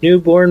toss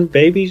newborn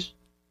babies?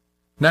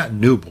 Not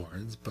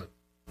newborns, but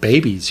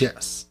babies,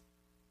 yes.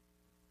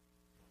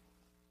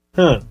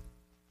 Huh.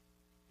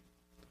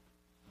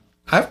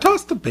 I've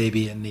tossed a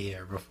baby in the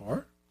air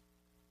before.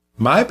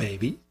 My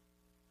baby.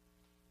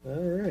 All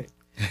right.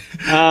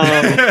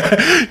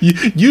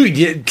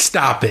 You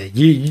stop it.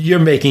 You're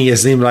making it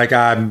seem like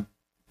I'm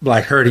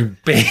like hurting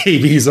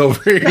babies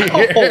over here.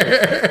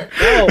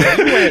 No,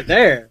 you went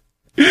there.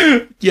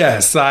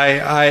 Yes,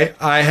 I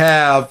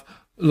have,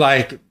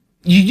 like,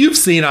 you've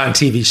seen on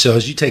TV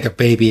shows, you take a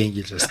baby and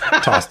you just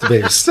toss the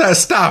baby.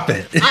 Stop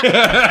it.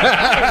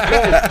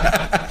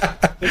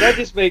 Did I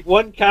just make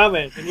one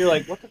comment and you're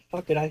like, what the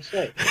fuck did I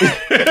say?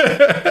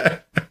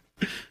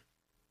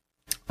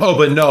 Oh,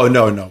 but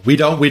no. We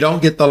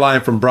don't get the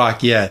line from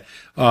Brock yet.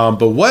 But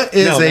what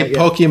is a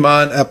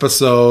Pokemon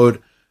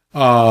episode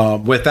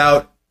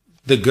without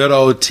the good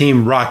old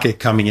Team Rocket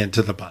coming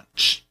into the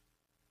bunch?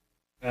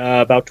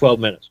 About 12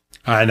 minutes.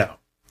 I know.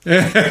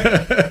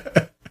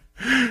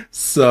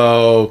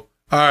 So,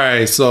 all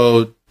right.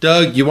 So,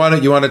 Doug, you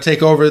want to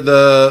take over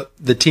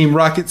the Team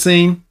Rocket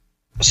scene?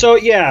 So,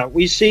 yeah,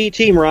 we see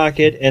Team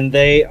Rocket, and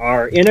they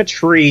are in a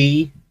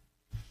tree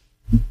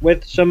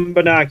with some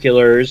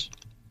binoculars,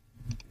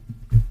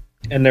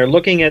 and they're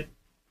looking at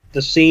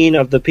the scene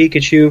of the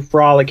Pikachu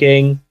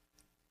frolicking,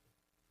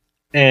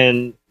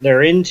 and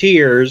they're in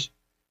tears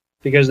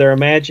because they're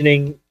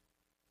imagining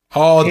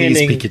all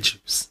these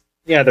Pikachus.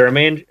 Yeah, they're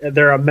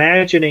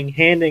imagining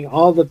handing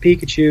all the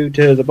Pikachu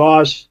to the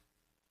boss,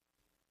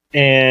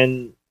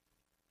 and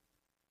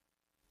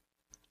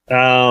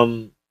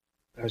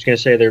I was going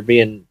to say they're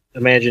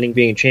imagining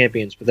being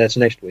champions, but that's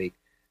next week.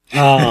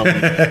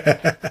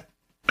 They're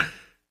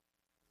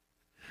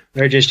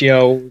just,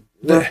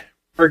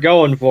 we're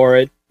going for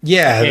it.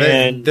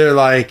 Yeah, they're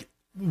like,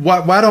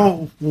 why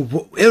don't,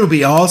 it'll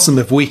be awesome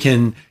if we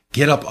can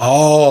get up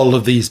all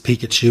of these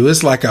Pikachu.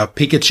 It's like a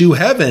Pikachu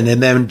heaven.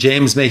 And then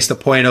James makes the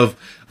point of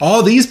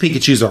all these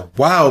Pikachus are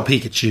wild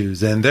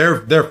Pikachus and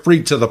they're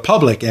free to the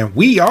public and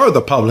we are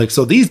the public.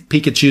 So these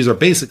Pikachus are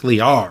basically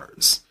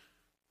ours.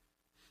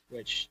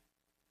 Which,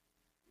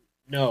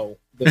 no.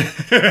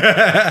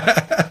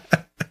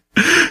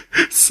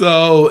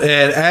 So,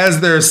 and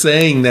as they're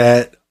saying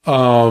that,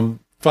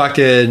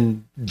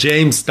 fucking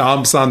James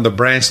stomps on the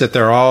branch that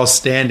they're all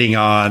standing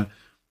on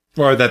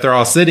or that they're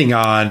all sitting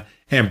on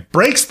and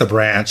breaks the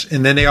branch,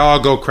 and then they all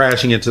go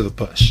crashing into the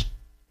push.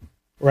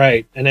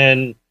 Right. And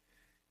then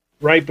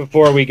right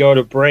before we go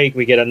to break,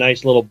 we get a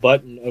nice little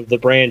button of the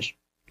branch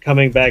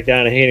coming back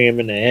down and hitting him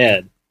in the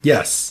head.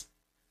 Yes.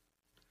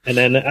 And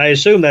then I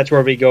assume that's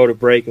where we go to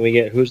break and we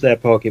get who's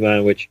that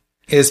Pokemon, which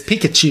is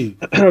Pikachu.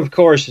 Of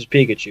course is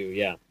Pikachu,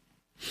 yeah.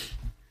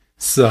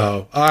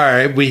 So, all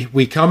right,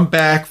 we come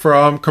back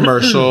from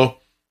commercial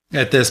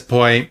at this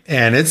point,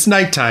 and it's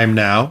nighttime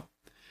now.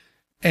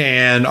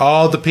 And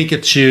all the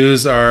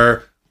Pikachus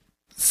are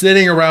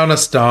sitting around a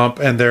stump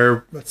and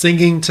they're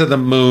singing to the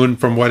moon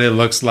from what it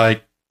looks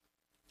like.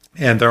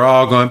 And they're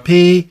all going,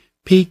 Pika,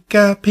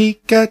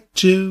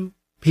 Pikachu,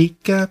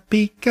 Pika,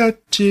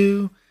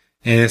 Pikachu.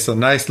 And it's a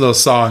nice little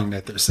song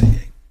that they're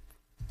singing.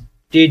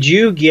 Did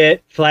you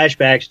get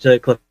flashbacks to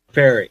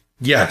Clefairy?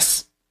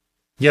 Yes.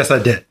 Yes, I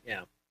did.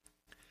 Yeah.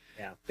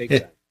 Yeah, big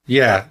time.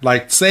 Yeah,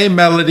 like same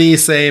melody,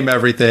 same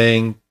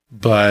everything.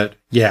 But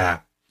yeah.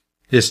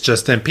 It's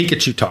just in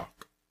Pikachu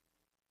talk.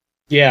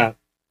 Yeah.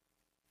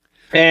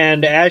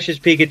 And Ash's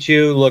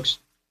Pikachu looks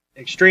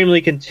extremely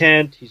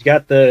content. He's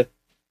got the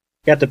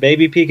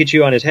baby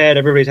Pikachu on his head.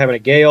 Everybody's having a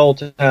gay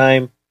old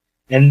time.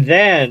 And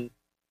then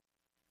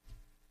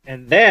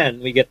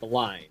we get the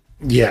line.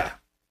 Yeah.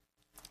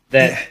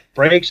 That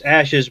breaks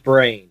Ash's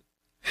brain.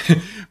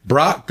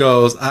 Brock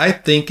goes, I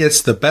think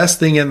it's the best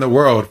thing in the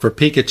world for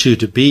Pikachu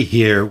to be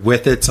here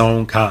with its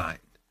own kind.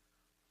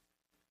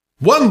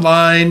 One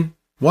line,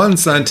 one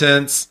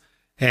sentence,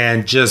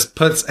 and just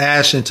puts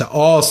Ash into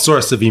all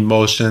sorts of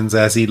emotions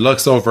as he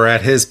looks over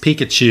at his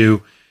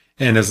Pikachu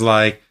and is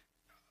like,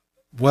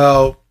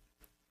 well,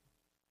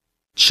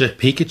 should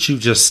Pikachu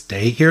just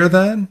stay here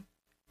then?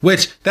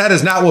 Which, that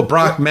is not what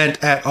Brock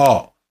meant at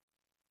all.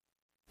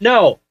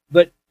 No,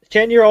 but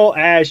 10-year-old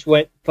Ash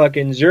went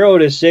fucking 0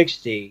 to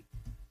 60.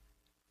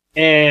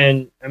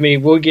 And, I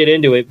mean, we'll get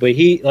into it, but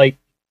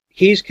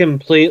he's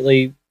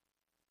completely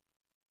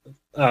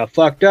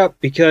fucked up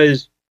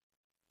because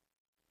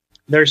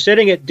they're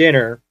sitting at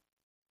dinner,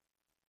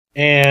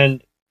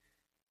 and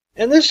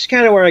this is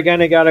kind of where I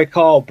kind of got to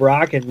call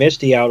Brock and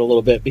Misty out a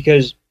little bit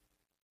because,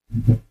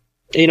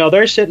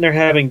 they're sitting there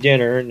having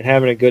dinner and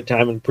having a good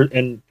time,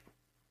 and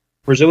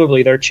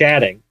presumably they're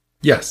chatting.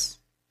 Yes.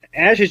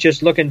 Ash is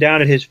just looking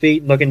down at his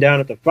feet and looking down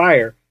at the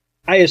fire.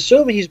 I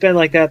assume he's been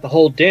like that the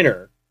whole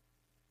dinner.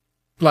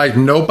 Like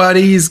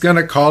nobody's going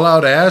to call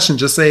out Ash and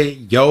just say,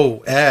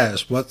 yo,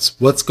 Ash,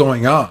 what's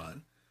going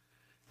on?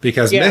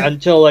 Because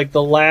until like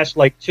the last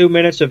like 2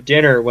 minutes of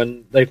dinner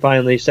when they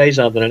finally say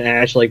something and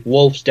Ash like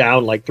wolfs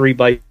down like 3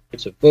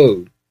 bites of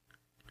food.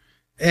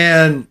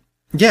 And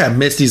yeah,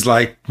 Misty's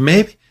like,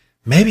 maybe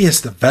it's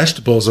the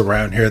vegetables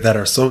around here that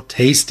are so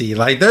tasty.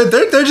 Like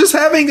they're just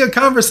having a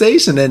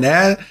conversation, and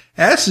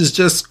Ash is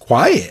just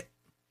quiet.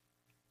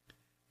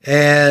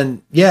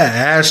 And yeah,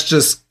 Ash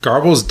just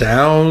garbles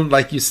down,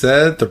 like you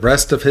said, the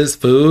rest of his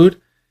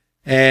food,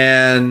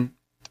 and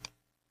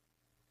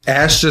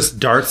Ash just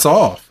darts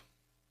off.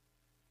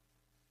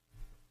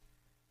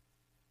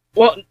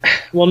 Well,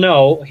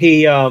 no,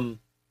 he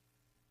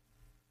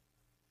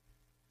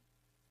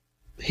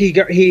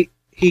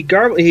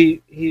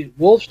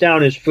wolfs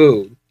down his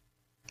food,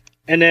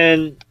 and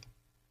then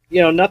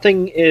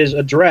nothing is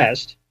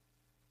addressed.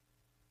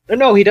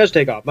 No, he does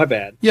take off. My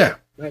bad. Yeah,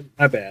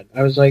 my bad.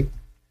 I was like,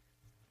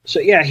 so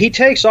yeah, he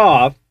takes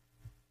off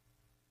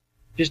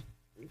just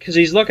because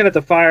he's looking at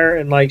the fire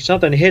and like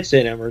something hits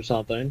in him or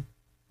something,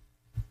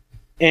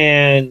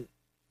 and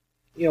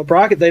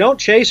Brock, they don't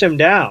chase him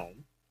down.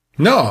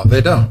 No,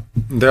 they don't.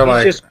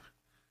 They're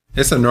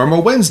it's a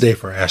normal Wednesday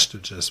for Ash to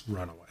just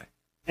run away.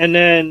 And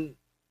then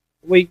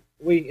we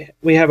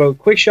have a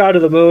quick shot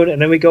of the moon,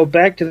 and then we go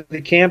back to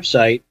the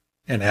campsite.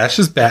 And Ash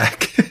is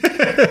back.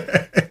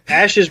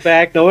 Ash is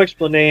back, no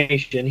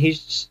explanation.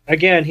 He's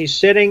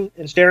sitting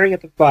and staring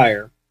at the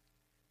fire.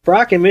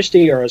 Brock and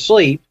Misty are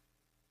asleep.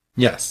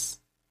 Yes.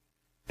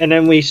 And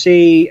then we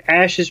see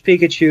Ash's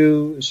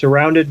Pikachu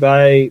surrounded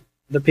by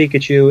the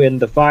Pikachu in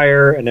the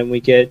fire, and then we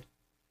get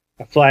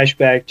a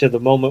flashback to the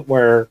moment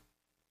where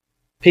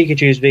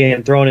Pikachu's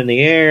being thrown in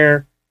the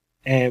air,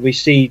 and we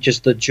see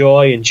just the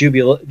joy and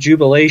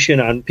jubilation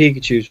on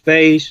Pikachu's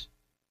face.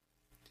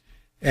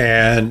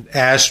 And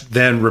Ash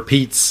then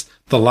repeats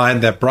the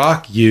line that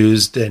Brock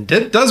used, and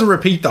doesn't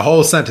repeat the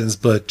whole sentence,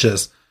 but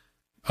just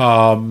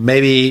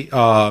maybe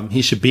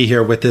he should be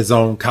here with his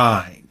own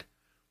kind.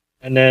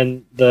 And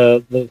then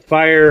the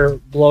fire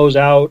blows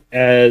out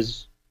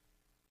as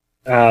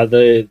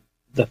the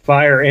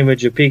fire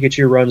image of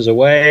Pikachu runs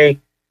away,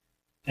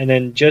 and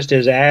then just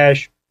as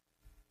Ash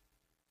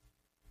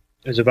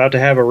is about to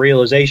have a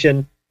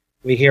realization,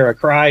 we hear a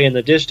cry in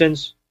the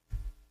distance,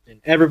 and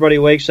everybody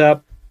wakes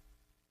up.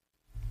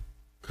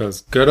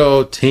 Because good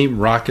old Team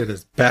Rocket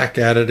is back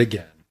at it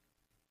again.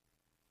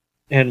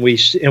 And we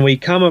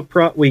come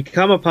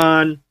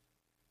upon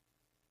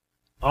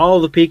all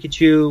the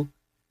Pikachu,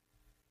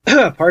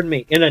 pardon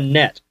me, in a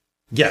net.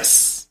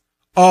 Yes,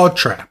 all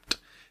trapped.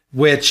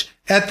 Which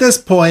at this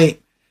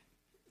point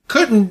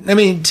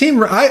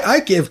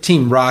I give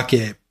Team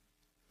Rocket,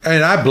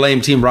 and I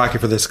blame Team Rocket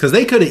for this, because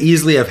they could have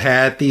easily have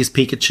had these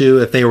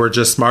Pikachu if they were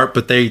just smart,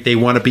 but they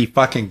want to be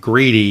fucking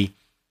greedy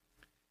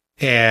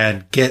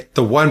and get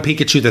the one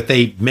Pikachu that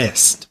they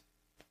missed.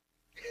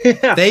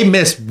 Yeah. They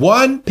missed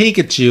one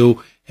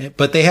Pikachu,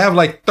 but they have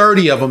like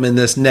 30 of them in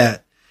this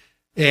net,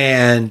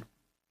 and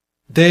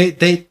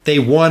they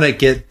want to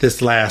get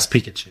this last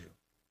Pikachu.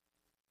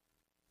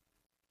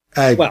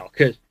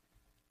 Because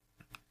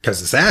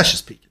it's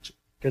Ash's Pikachu.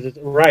 Because it's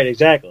right,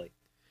 exactly.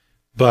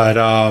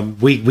 But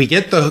we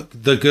get the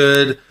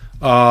good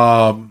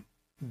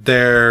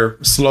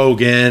their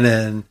slogan,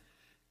 and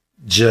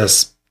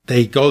just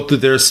they go through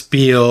their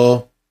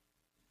spiel.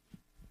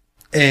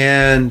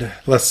 And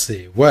let's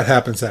see what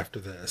happens after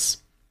this.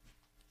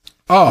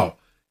 Oh,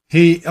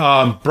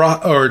 James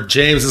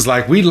is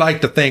like, we'd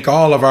like to thank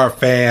all of our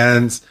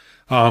fans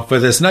for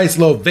this nice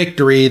little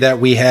victory that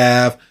we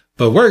have,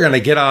 but we're gonna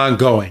get on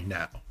going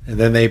now. And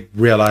then they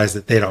realize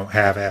that they don't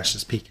have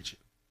Ash's Pikachu.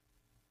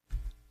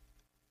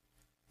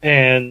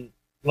 And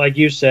like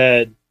you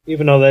said,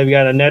 even though they've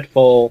got a net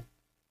full,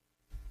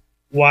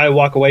 why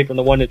walk away from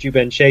the one that you've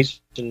been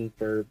chasing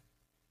for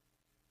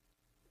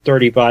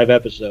 35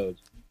 episodes?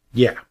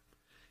 Yeah.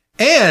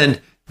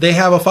 And they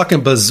have a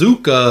fucking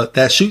bazooka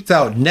that shoots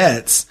out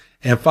nets,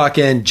 and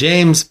fucking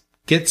James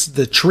gets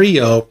the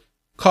trio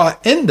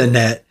caught in the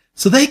net,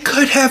 so they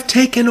could have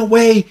taken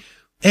away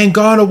and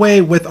gone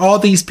away with all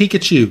these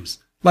Pikachus.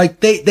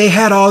 Like, they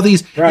had all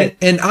these. Right.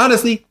 And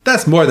honestly,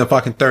 that's more than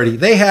fucking 30.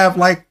 They have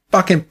like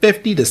fucking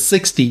 50 to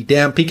 60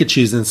 damn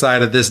Pikachus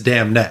inside of this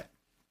damn net.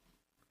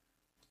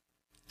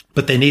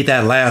 But they need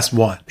that last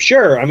one.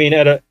 Sure. I mean,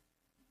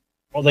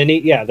 they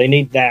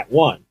need that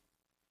one.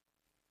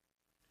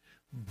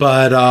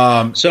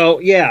 But, so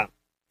yeah.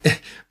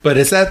 But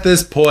it's at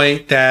this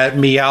point that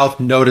Meowth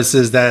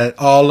notices that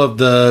all of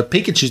the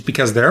Pikachus,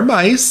 because they're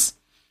mouse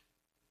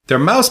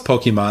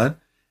Pokemon,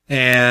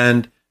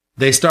 and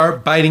they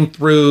start biting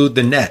through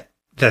the net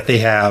that they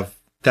have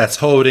that's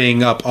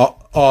holding up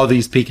all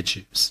these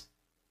Pikachus.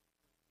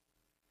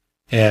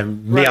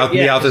 And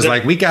Meowth is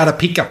like, we got a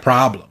Pika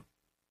problem.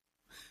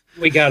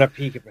 We got a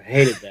Pika. I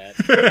hated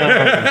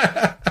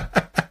that.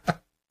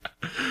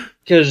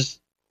 Because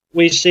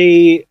we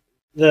see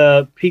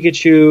the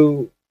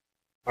Pikachu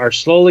are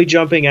slowly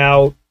jumping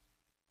out,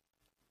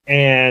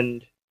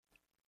 and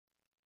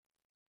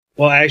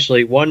well,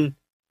 actually, one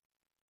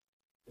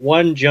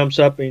jumps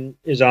up and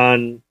is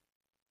on,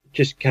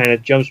 just kind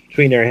of jumps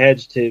between their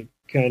heads to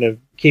kind of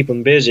keep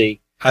them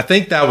busy. I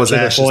think that was to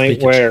the Ash's point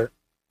Pikachu. where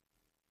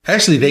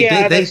Actually,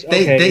 Yeah, that's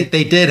okay.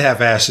 they did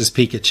have Ash's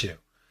Pikachu.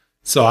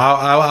 So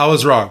I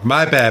was wrong.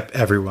 My bad,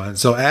 everyone.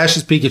 So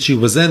Ash's Pikachu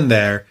was in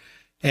there,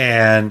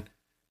 and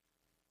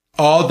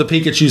all the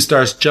Pikachu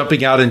starts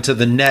jumping out into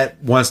the net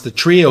once the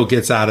trio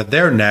gets out of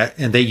their net,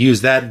 and they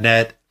use that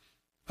net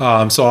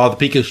so all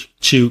the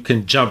Pikachu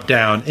can jump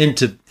down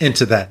into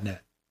that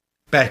net,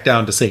 back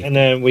down to safety. and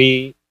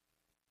then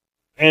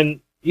and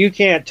you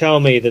can't tell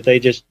me that they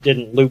just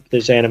didn't loop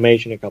this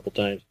animation a couple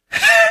times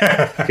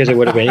because it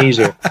would have been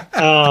easier.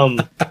 Oh,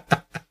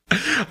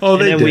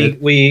 And they then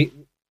did.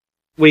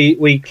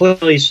 we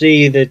clearly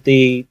see that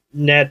the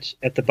net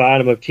at the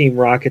bottom of Team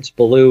Rocket's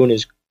balloon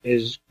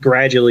is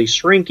gradually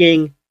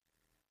shrinking,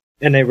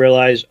 and they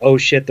realize, oh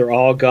shit, they're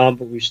all gone,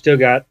 but we've still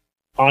got,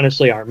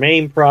 honestly, our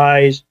main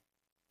prize,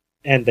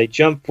 and they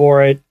jump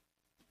for it,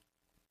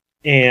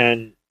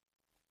 and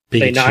they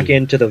Pikachu. knock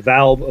into the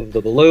valve of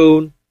the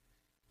balloon,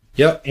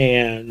 Yep.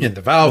 and And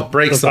the valve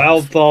breaks the off.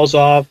 valve falls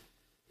off,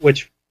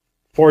 which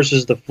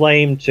forces the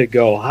flame to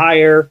go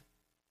higher.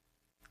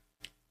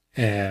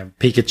 And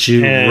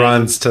Pikachu And-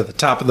 runs to the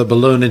top of the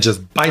balloon and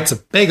just bites a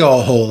big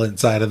old hole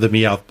inside of the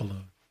Meowth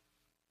balloon.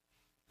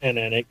 And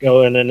then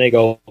they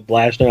go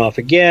blasting off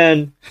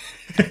again,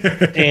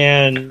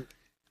 and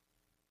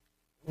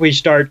they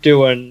started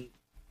playing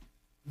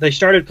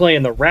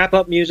the wrap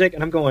up music,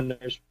 and I'm going,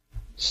 there's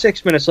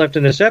 6 minutes left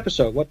in this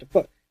episode. What the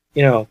fuck,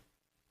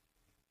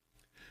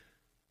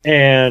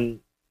 And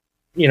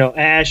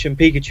Ash and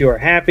Pikachu are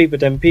happy, but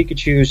then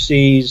Pikachu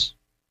sees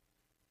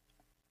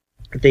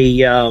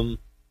the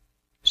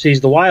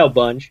Wild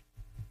Bunch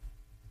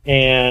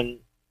and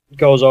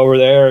goes over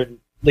there and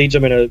leads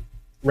them in a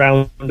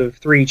round of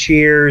 3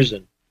 cheers,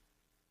 and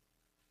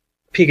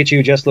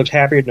Pikachu just looks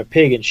happier than a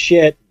pig in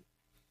shit.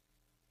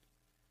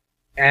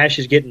 Ash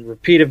is getting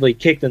repeatedly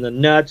kicked in the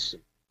nuts.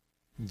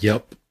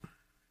 Yep.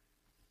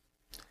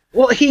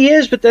 Well, he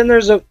is, but then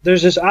there's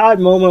this odd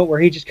moment where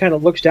he just kind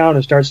of looks down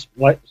and starts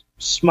like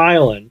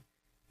smiling,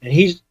 and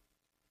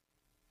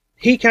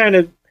he kind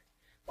of,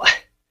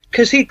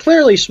 because he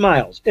clearly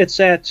smiles. It's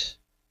at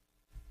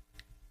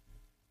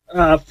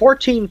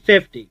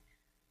 1450.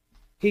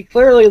 He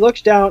clearly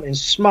looks down and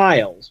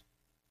smiles.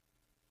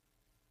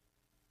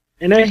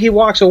 And then he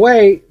walks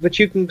away, but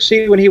you can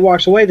see when he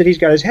walks away that he's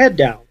got his head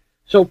down.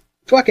 So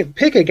fucking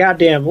pick a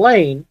goddamn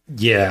lane.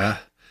 Yeah.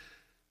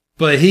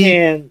 But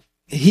And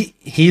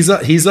he's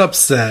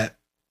upset,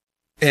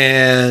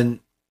 and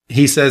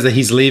he says that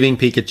he's leaving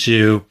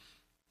Pikachu,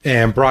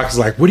 and Brock's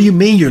like, "What do you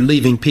mean you're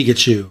leaving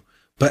Pikachu?"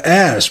 But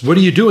Ash, what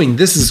are you doing?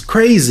 This is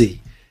crazy.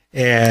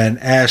 And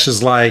Ash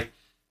is like,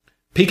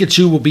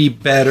 "Pikachu will be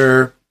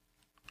better.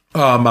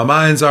 My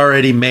mind's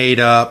already made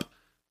up."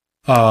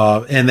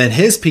 And then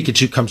his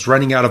Pikachu comes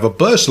running out of a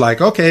bush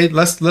like, "Okay,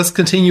 let's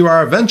continue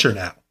our adventure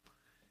now."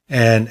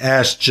 And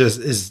Ash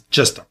is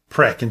just a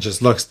prick and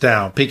just looks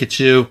down.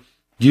 "Pikachu,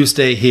 you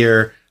stay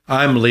here.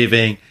 I'm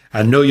leaving.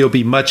 I know you'll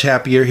be much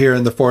happier here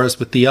in the forest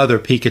with the other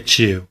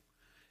Pikachu."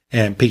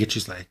 And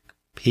Pikachu's like,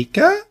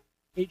 "Pika?"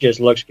 he just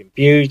looks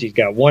confused. He's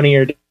got one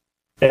ear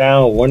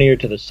down, one ear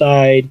to the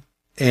side.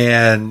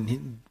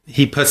 And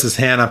he puts his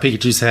hand on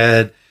Pikachu's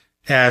head.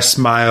 Ash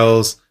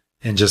smiles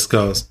and just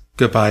goes,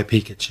 "Goodbye,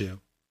 Pikachu."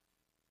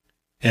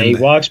 And he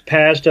walks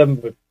past him,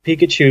 but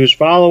Pikachu's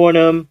following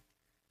him,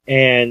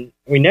 and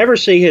we never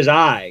see his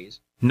eyes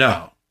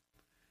No.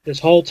 this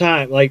whole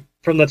time. Like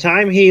from the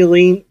time he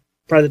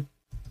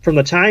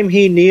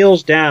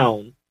kneels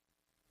down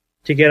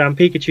to get on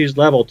Pikachu's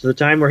level to the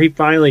time where he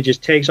finally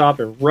just takes off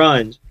and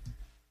runs,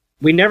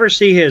 we never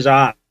see his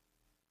eyes.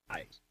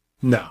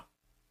 No.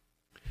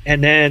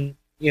 And then,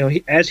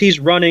 as he's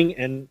running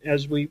and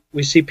as we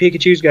see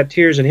Pikachu's got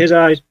tears in his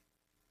eyes,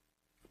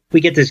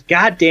 we get this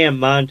goddamn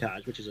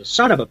montage, which is a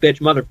son of a bitch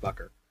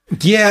motherfucker.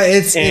 Yeah,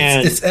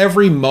 it's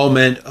every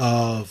moment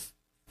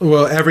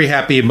every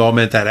happy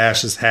moment that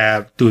Ash has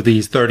had through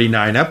these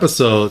 39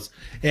 episodes.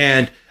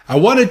 And I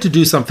wanted to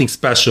do something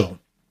special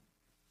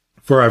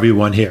for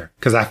everyone here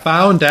because I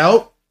found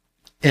out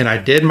and I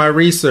did my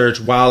research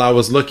while I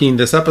was looking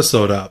this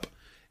episode up.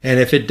 And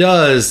if it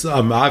does,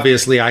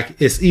 obviously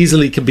it's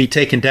easily can be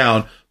taken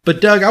down. But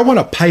Doug, I want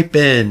to pipe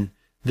in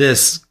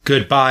this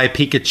Goodbye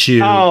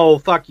Pikachu. Oh,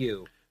 fuck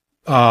you.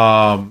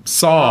 Song.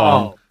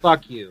 Oh,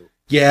 fuck you.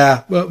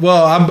 Yeah,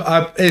 well,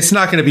 I'm it's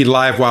not going to be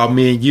live while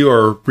me and you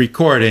are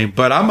recording,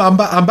 but I'm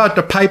about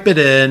to pipe it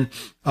in.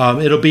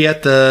 It'll be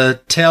at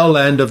the tail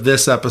end of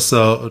this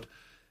episode,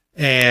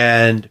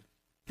 and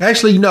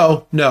actually,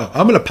 no,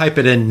 I'm going to pipe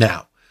it in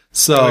now.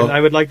 So I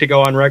would like to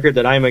go on record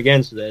that I'm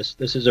against this.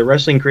 This is a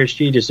Wrestling Chris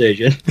G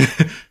decision.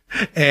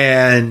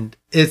 and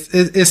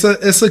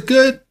it's a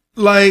good,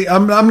 like,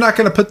 I'm not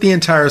going to put the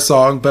entire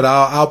song, but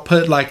I'll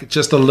put like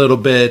just a little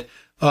bit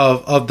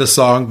of the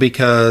song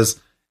because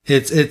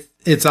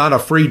it's on a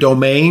free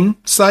domain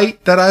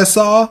site that I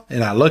saw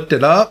and I looked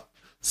it up.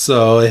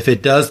 So if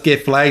it does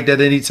get flagged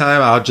at any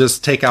time, I'll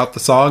just take out the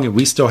song and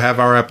we still have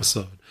our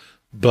episode.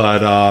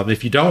 But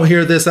if you don't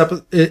hear this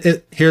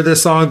hear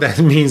this song, that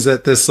means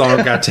that this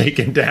song got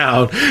taken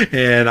down,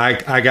 and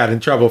I got in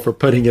trouble for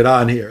putting it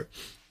on here.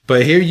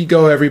 But here you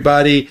go,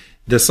 everybody.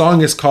 The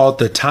song is called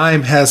 "The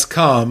Time Has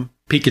Come,"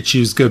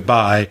 Pikachu's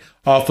Goodbye,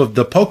 off of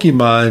the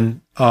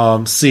Pokemon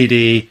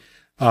CD,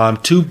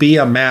 To Be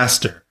a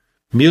Master.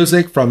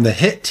 Music from the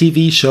hit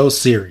TV show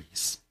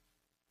series.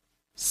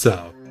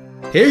 So,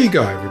 here you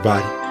go,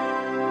 everybody.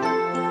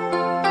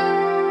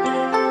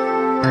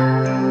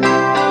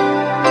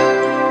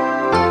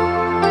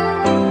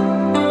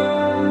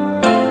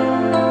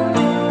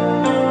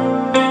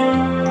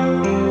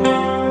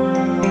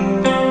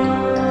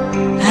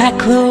 I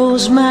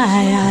close my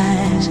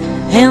eyes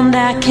and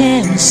I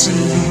can see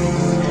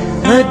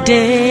the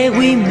day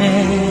we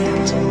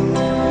met.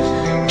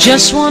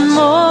 Just one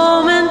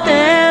moment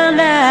and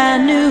I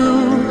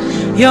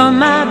knew you're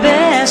my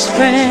best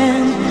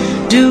friend.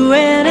 Do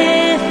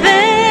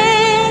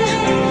anything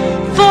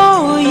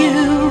for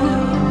you.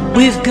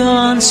 We've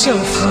gone so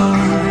far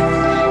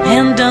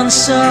and done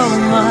so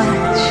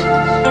much,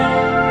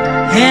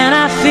 and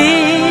I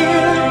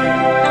feel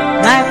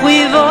like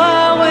we've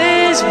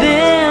always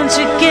been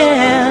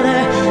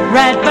together,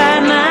 right by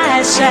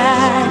my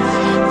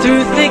side,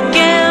 through thick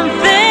and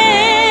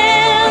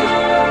thin.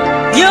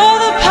 You're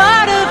the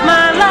part of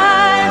my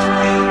life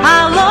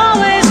I'll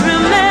always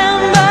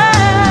remember.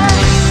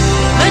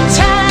 The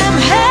time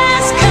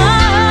has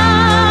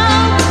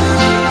come.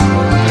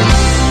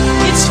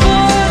 It's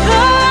for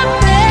the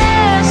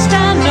best,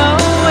 I know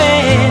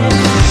it.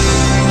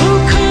 Who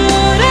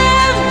could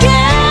have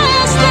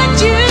guessed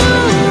that you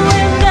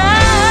and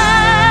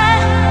I,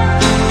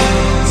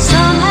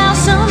 somehow,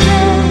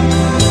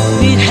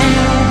 someday, we'd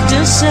have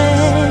to say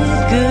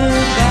goodbye.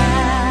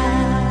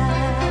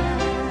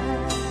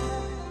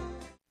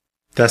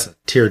 That's a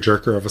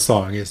tearjerker of a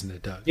song, isn't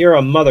it, Doug? You're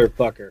a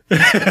motherfucker.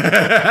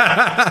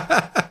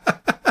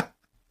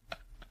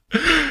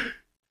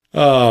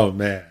 Oh,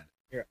 man.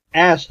 You're an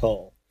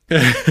asshole.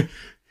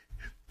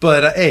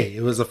 But hey,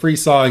 it was a free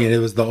song, and it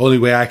was the only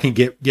way I can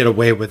get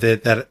away with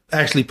it. That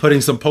actually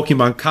putting some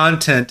Pokemon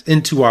content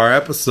into our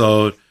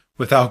episode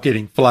without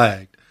getting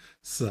flagged.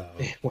 So,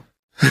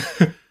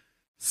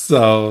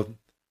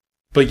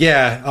 but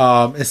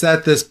yeah, it's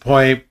at this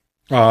point.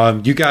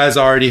 You guys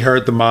already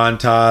heard the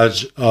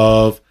montage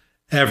of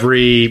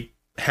every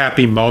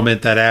happy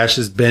moment that Ash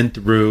has been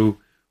through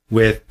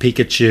with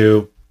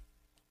Pikachu,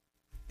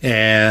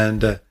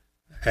 and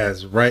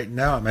as right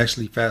now, I'm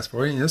actually fast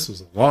forwarding. This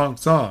was a long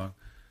song.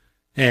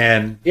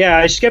 And yeah,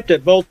 I skipped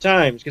it both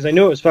times because I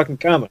knew it was fucking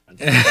coming.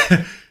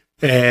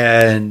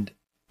 And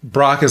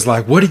Brock is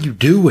like, "What are you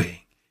doing?"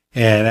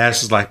 And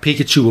Ash is like,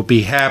 "Pikachu will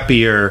be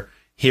happier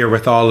here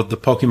with all of the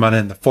Pokemon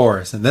in the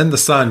forest." And then the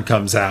sun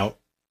comes out,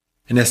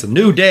 and it's a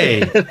new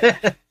day.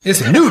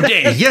 It's a new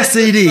day. Yes,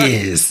 it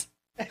is.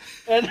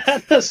 And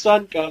then the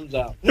sun comes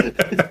out.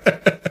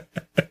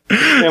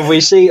 And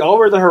we see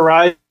over the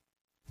horizon,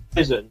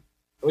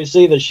 we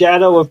see the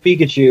shadow of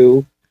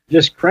Pikachu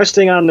just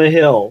cresting on the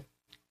hill.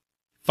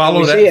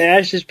 We see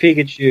Ash's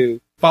Pikachu.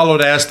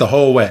 Followed Ash the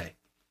whole way.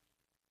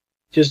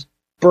 Just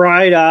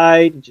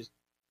bright-eyed, just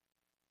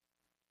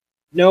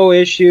no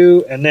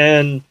issue. And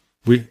then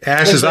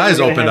Ash's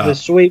eyes open up.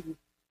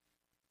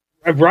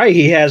 Right,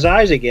 he has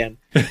eyes again.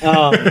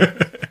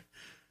 And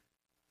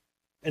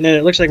then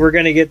it looks like we're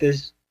going to get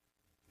this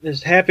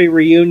happy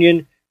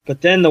reunion.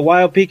 But then the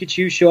wild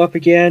Pikachu show up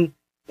again.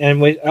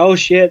 And oh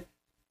shit,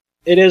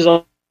 it is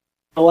the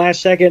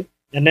last second.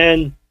 And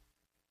then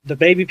the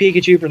baby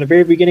Pikachu from the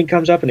very beginning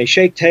comes up and they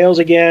shake tails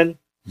again.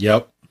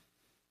 Yep.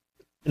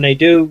 And they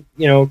do,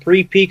 3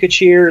 Pika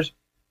cheers.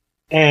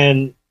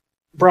 And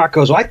Brock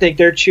goes, well, I think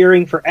they're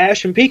cheering for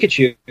Ash and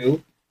Pikachu.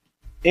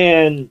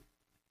 And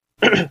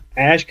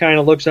Ash kind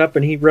of looks up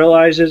and he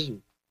realizes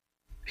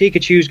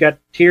Pikachu's got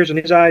tears in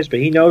his eyes, but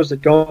he knows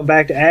that going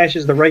back to Ash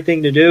is the right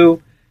thing to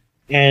do.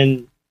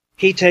 And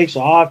he takes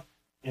off,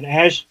 and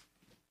Ash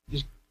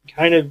is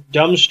kind of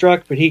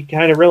dumbstruck, but he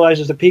kind of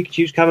realizes that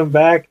Pikachu's coming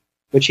back,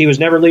 which he was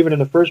never leaving in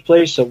the first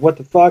place, so what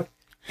the fuck?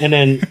 And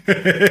then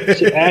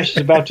Ash is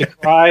about to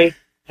cry,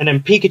 and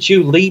then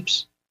Pikachu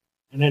leaps,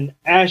 and then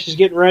Ash is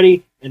getting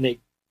ready, and they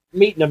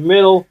meet in the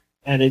middle,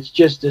 and it's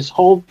just this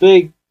whole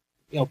big,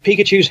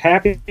 Pikachu's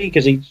happy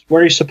because he's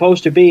where he's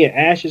supposed to be, and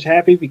Ash is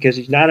happy because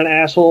he's not an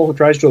asshole who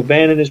tries to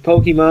abandon his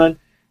Pokemon,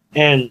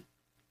 and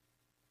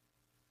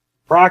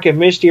Brock and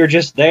Misty are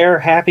just there,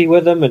 happy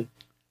with him, and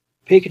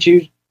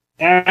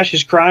Ash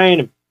is crying,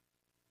 and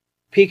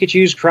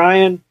Pikachu's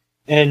crying,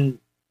 and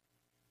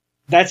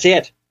that's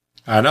it.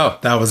 I know,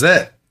 that was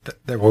it.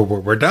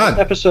 We're done.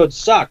 Episode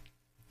sucked.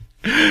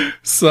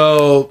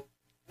 So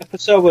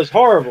episode was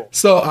horrible.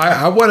 So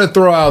I want to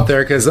throw out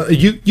there, because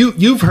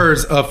you've heard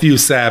a few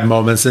sad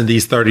moments in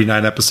these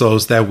 39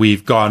 episodes that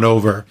we've gone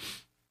over.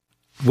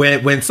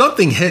 When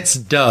something hits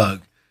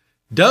Doug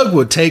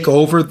will take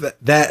over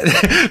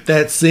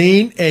that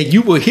scene, and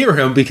you will hear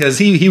him because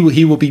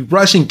he will be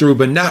rushing through,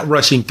 but not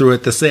rushing through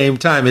at the same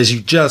time, as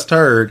you just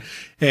heard.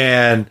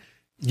 And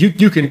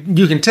you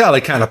can tell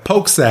it kind of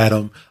pokes at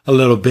him a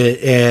little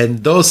bit,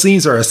 and those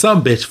scenes are a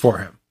sumbitch for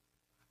him,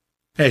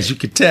 as you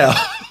could tell.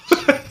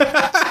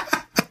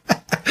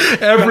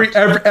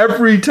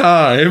 every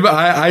time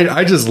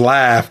I just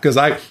laugh because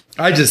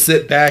I just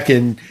sit back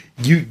and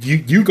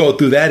you go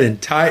through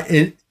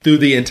that through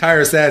the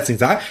entire sad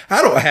scenes. I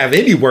don't have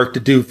any work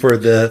to do for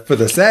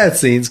the sad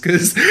scenes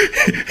because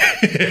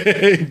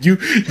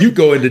you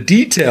go into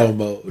detail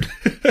mode.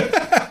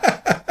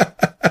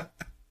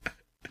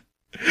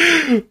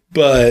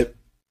 But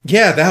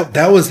yeah,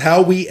 that was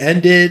how we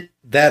ended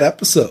that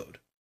episode.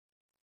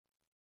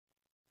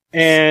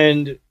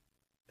 And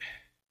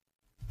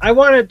I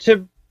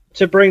wanted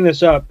to bring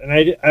this up,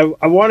 and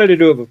I wanted to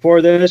do it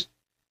before this,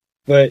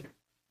 but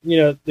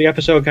the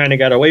episode kind of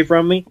got away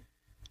from me.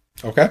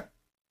 Okay.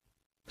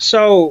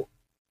 So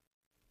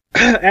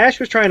Ash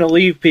was trying to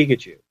leave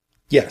Pikachu.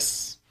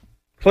 Yes.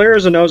 Clear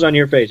as a nose on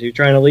your face. He was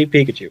trying to leave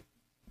Pikachu.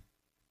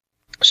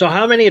 So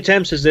how many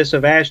attempts is this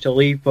of Ash to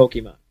leave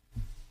Pokemon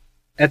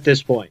at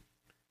this point?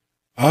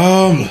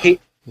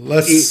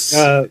 Let's.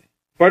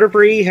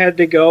 Butterfree had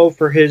to go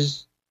for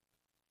his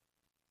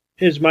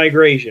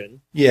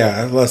migration.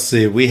 Yeah, let's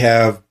see. We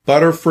have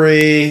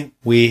Butterfree.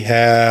 We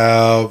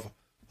have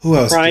who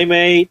else?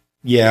 Primate.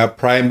 Yeah,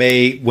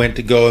 Primate went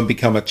to go and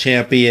become a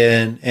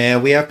champion,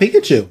 and we have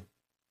Pikachu.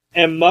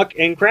 And Muck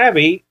and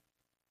Krabby,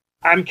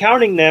 I'm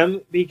counting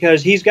them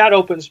because he's got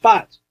open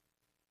spots.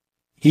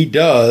 He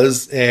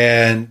does,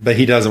 but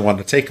he doesn't want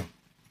to take them.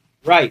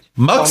 Right.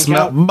 Muck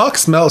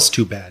smells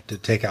too bad to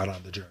take out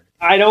on the journey.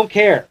 I don't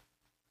care.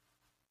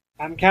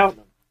 I'm counting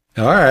them.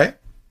 All right.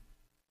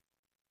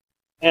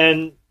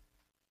 And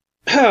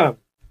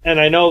and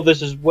I know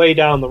this is way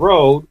down the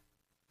road,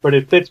 but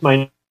it fits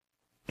my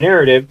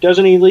narrative.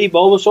 Doesn't he leave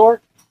Bulbasaur?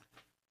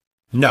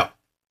 No.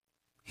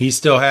 He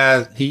still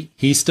has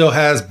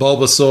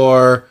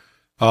Bulbasaur.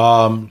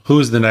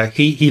 Who's the next?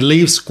 He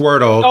leaves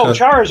Squirtle. Oh,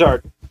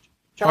 Charizard.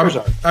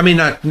 I mean,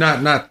 not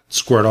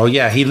Squirtle.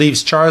 Yeah, he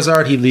leaves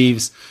Charizard. He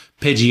leaves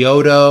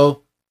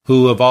Pidgeotto,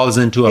 who evolves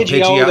into a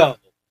Pidgeot,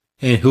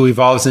 and who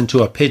evolves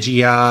into a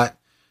Pidgeot.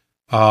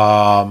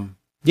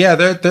 Yeah,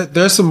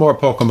 there's some more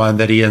Pokemon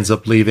that he ends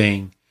up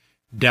leaving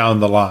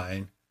down the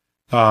line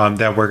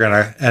that we're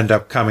gonna end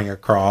up coming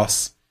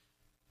across.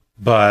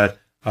 But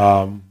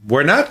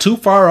we're not too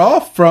far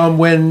off from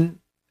when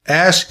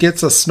Ash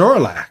gets a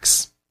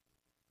Snorlax.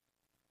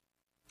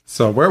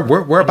 So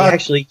we're about. He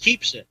actually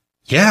keeps it.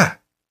 Yeah.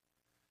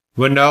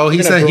 Well, no,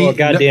 he said he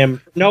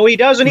goddamn. No, he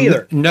doesn't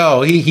either.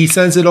 No, he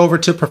sends it over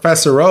to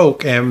Professor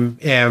Oak,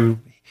 and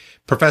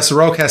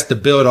Professor Oak has to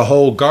build a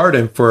whole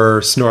garden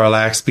for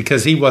Snorlax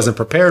because he wasn't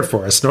prepared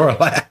for a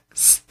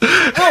Snorlax.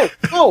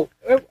 Oh,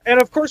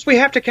 and of course we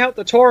have to count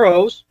the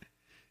Tauros.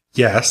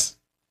 Yes.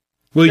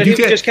 Well, that he was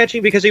just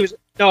catching because he was.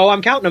 No,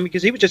 I'm counting them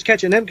because he was just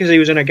catching them because he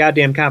was in a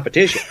goddamn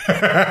competition.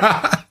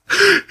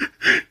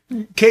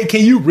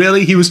 Can you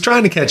really? He was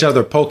trying to catch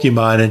other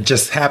Pokemon and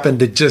just happened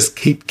to just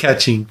keep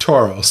catching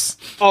Tauros.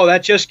 Oh,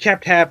 that just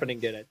kept happening,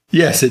 did it?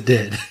 Yes, it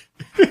did.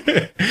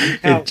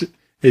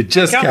 It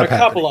just kept happening. A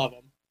couple of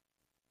them.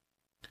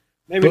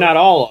 Maybe not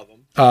all of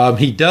them.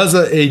 He does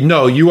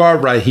no, you are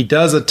right. He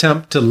does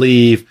attempt to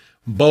leave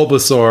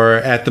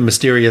Bulbasaur at the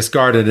Mysterious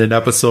Garden in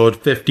episode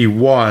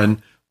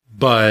 51,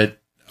 but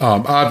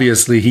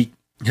obviously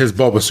his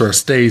Bulbasaur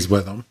stays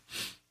with him.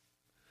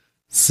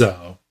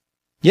 So,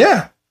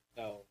 yeah.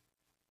 No.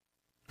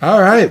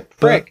 All right.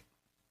 Prick.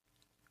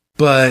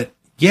 But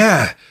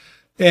yeah.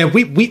 And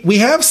we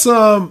have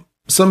some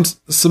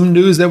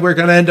news that we're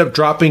going to end up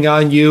dropping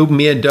on you.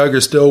 Me and Doug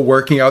are still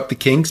working out the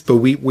kinks, but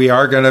we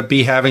are going to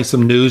be having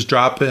some news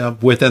drop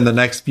within the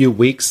next few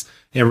weeks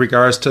in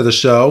regards to the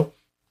show.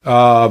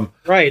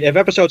 Right. If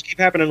episodes keep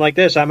happening like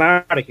this, I'm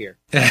out of here.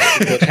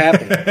 What's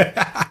happening?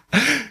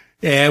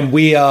 And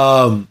we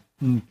are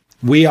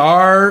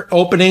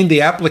opening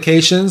the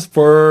applications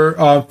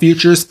for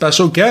future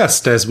special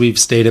guests, as we've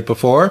stated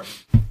before.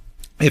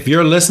 If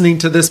you're listening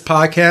to this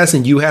podcast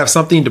and you have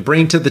something to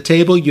bring to the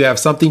table, you have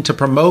something to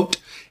promote,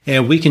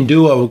 and we can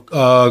do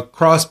a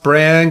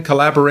cross-brand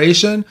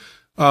collaboration,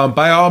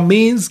 by all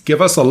means,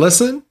 give us a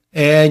listen,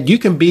 and you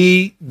can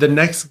be the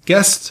next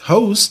guest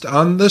host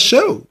on the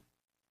show.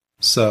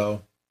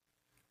 So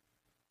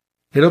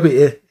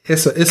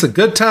it's a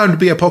good time to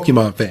be a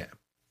Pokemon fan.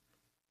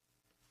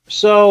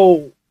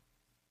 So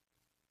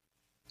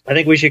I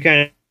think we should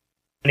kind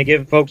of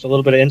give folks a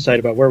little bit of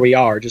insight about where we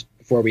are just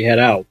before we head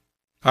out.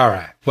 All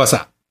right. What's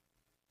up?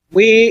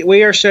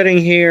 We are sitting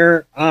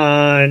here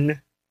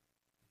on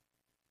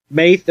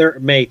March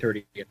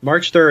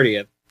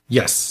 30th.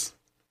 Yes.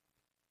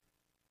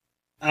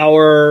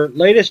 Our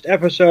latest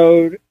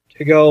episode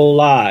to go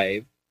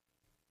live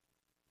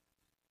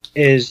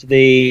is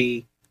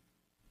the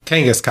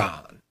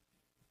Kangaskhan.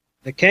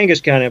 The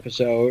Kangaskhan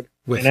episode,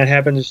 and that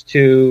happens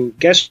to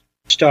guest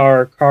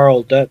star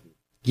Carl Dutton.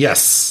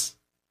 Yes.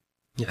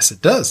 Yes,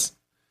 it does.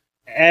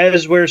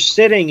 As we're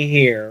sitting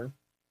here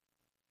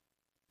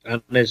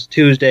on this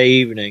Tuesday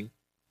evening,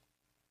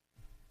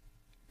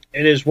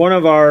 it is one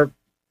of our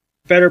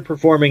better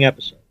performing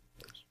episodes.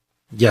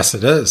 Yes,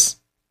 it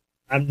is.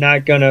 I'm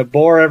not going to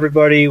bore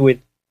everybody with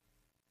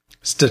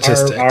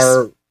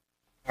Statistics.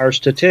 our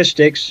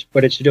statistics,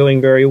 but it's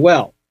doing very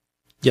well.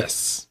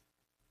 Yes.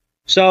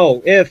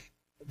 So if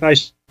by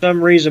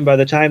some reason by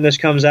the time this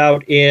comes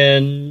out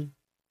in,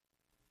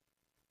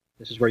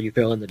 this is where you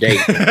fill in the date.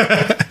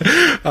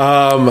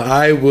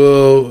 I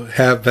will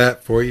have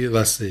that for you.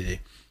 Let's see.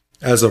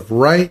 As of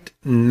right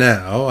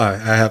now, I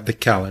have the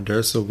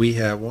calendar. So we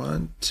have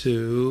 1,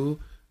 2,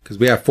 because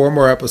we have 4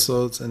 more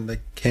episodes in the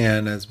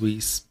can as we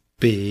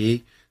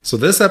speak. So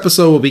this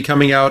episode will be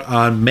coming out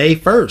on May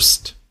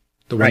 1st,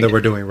 the one Right. that we're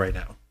doing right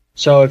now.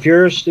 So if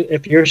you're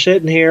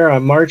sitting here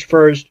on March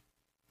 1st,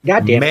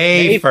 goddamn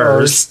May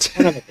 1st.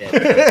 son of a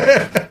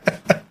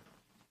bitch.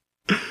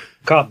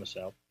 Caught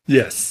myself.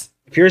 Yes.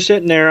 If you're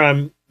sitting there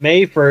on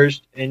May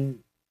 1st and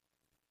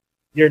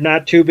you're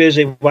not too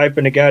busy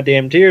wiping the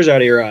goddamn tears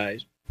out of your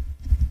eyes,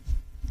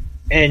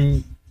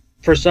 and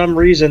for some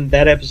reason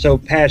that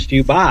episode passed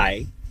you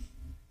by,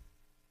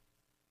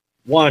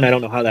 one, I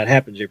don't know how that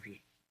happens if you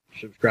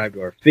subscribe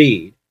to our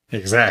feed,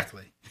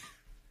 Exactly.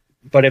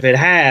 but if it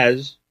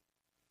has,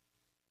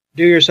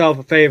 do yourself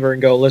a favor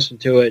and go listen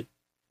to it,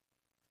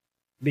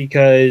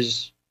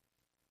 because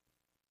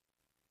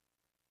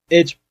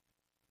it's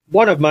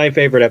one of my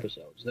favorite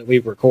episodes that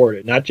we've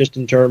recorded, not just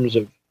in terms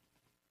of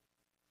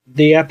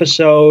the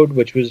episode,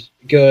 which was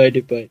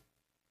good, but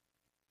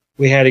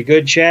we had a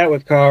good chat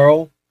with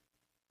Carl.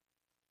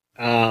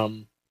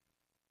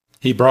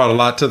 He brought a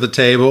lot to the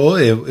table.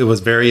 It was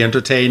very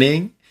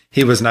entertaining.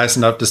 He was nice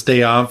enough to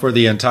stay on for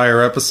the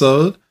entire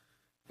episode.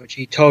 Which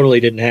he totally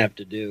didn't have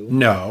to do.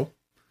 No.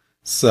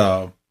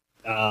 So,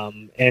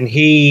 And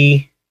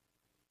he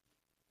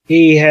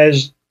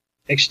has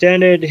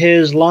extended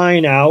his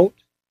line out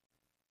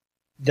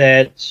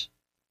that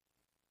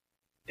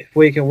if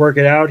we can work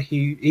it out,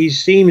 he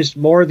seems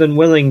more than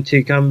willing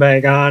to come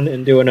back on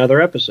and do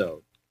another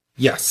episode.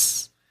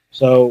 yes.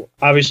 So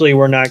obviously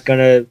we're not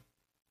gonna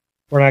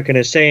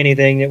say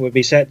anything that would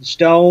be set in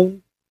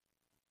stone,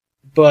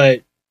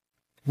 but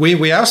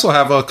We also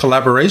have a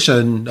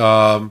collaboration.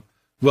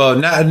 Well,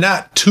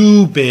 not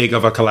too big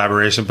of a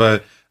collaboration,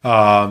 but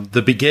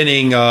the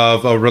beginning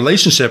of a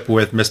relationship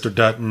with Mr.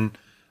 Dutton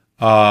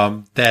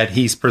that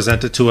he's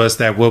presented to us.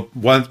 That will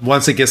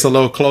once it gets a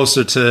little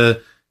closer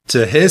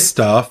to his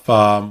stuff,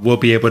 we'll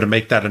be able to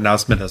make that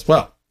announcement as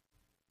well.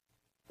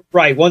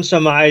 right, once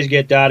some I's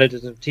get dotted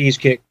and some T's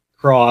get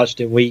crossed,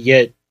 and we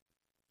get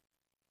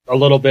a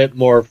little bit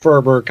more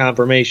firmer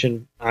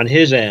confirmation on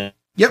his end,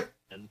 Yep.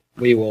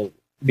 we will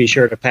be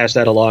sure to pass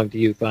that along to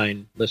you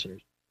fine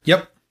listeners.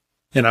 Yep.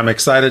 And I'm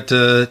excited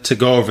to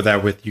go over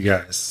that with you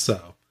guys.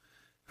 So,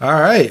 all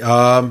right.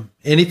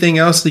 Anything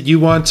else that you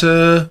want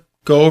to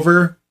go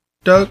over,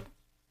 Doug?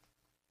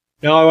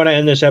 No, I want to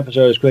end this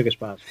episode as quick as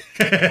possible.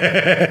 All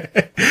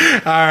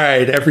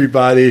right,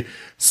 everybody.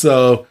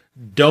 So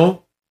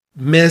don't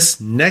miss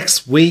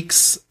next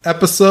week's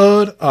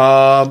episode.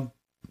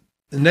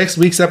 Next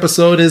week's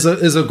episode is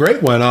a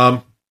great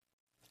one.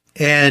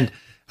 And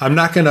I'm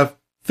not gonna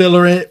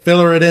filler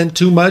it in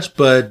too much,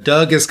 but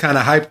Doug has kind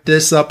of hyped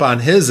this up on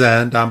his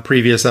end on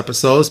previous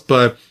episodes.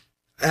 But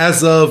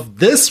as of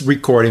this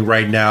recording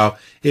right now,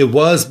 it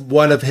was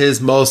one of his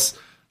most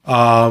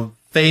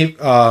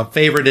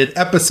favorited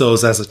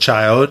episodes as a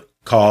child,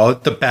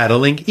 called The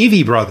Battling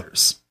Evie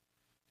Brothers.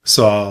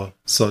 So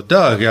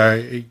Doug, are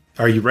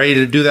you ready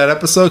to do that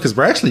episode? Because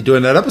we're actually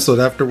doing that episode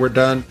after we're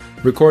done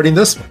recording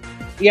this one.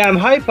 Yeah, I'm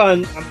hype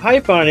on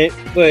it,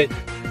 but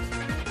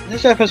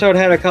this episode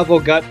had a couple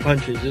gut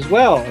punches as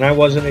well, and I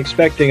wasn't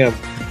expecting them.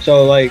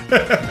 So, like,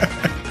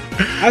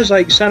 I was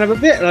like, son of a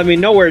bitch. I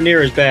mean, nowhere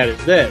near as bad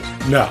as this,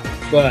 No.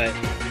 but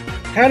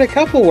had a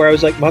couple where I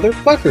was like,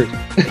 motherfuckers.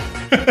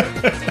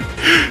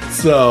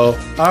 So,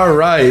 all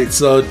right.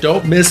 So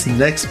don't miss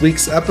next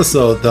week's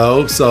episode,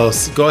 though. So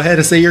go ahead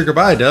and say your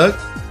goodbye, Doug.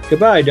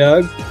 Goodbye,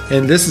 Doug.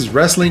 And this is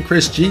Wrestling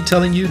Chris G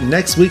telling you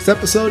next week's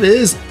episode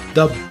is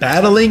The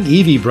Battling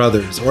Evie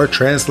Brothers, or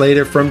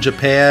translated from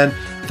Japan,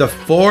 The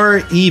Four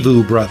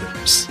Evu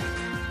Brothers.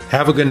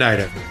 Have a good night,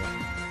 everyone.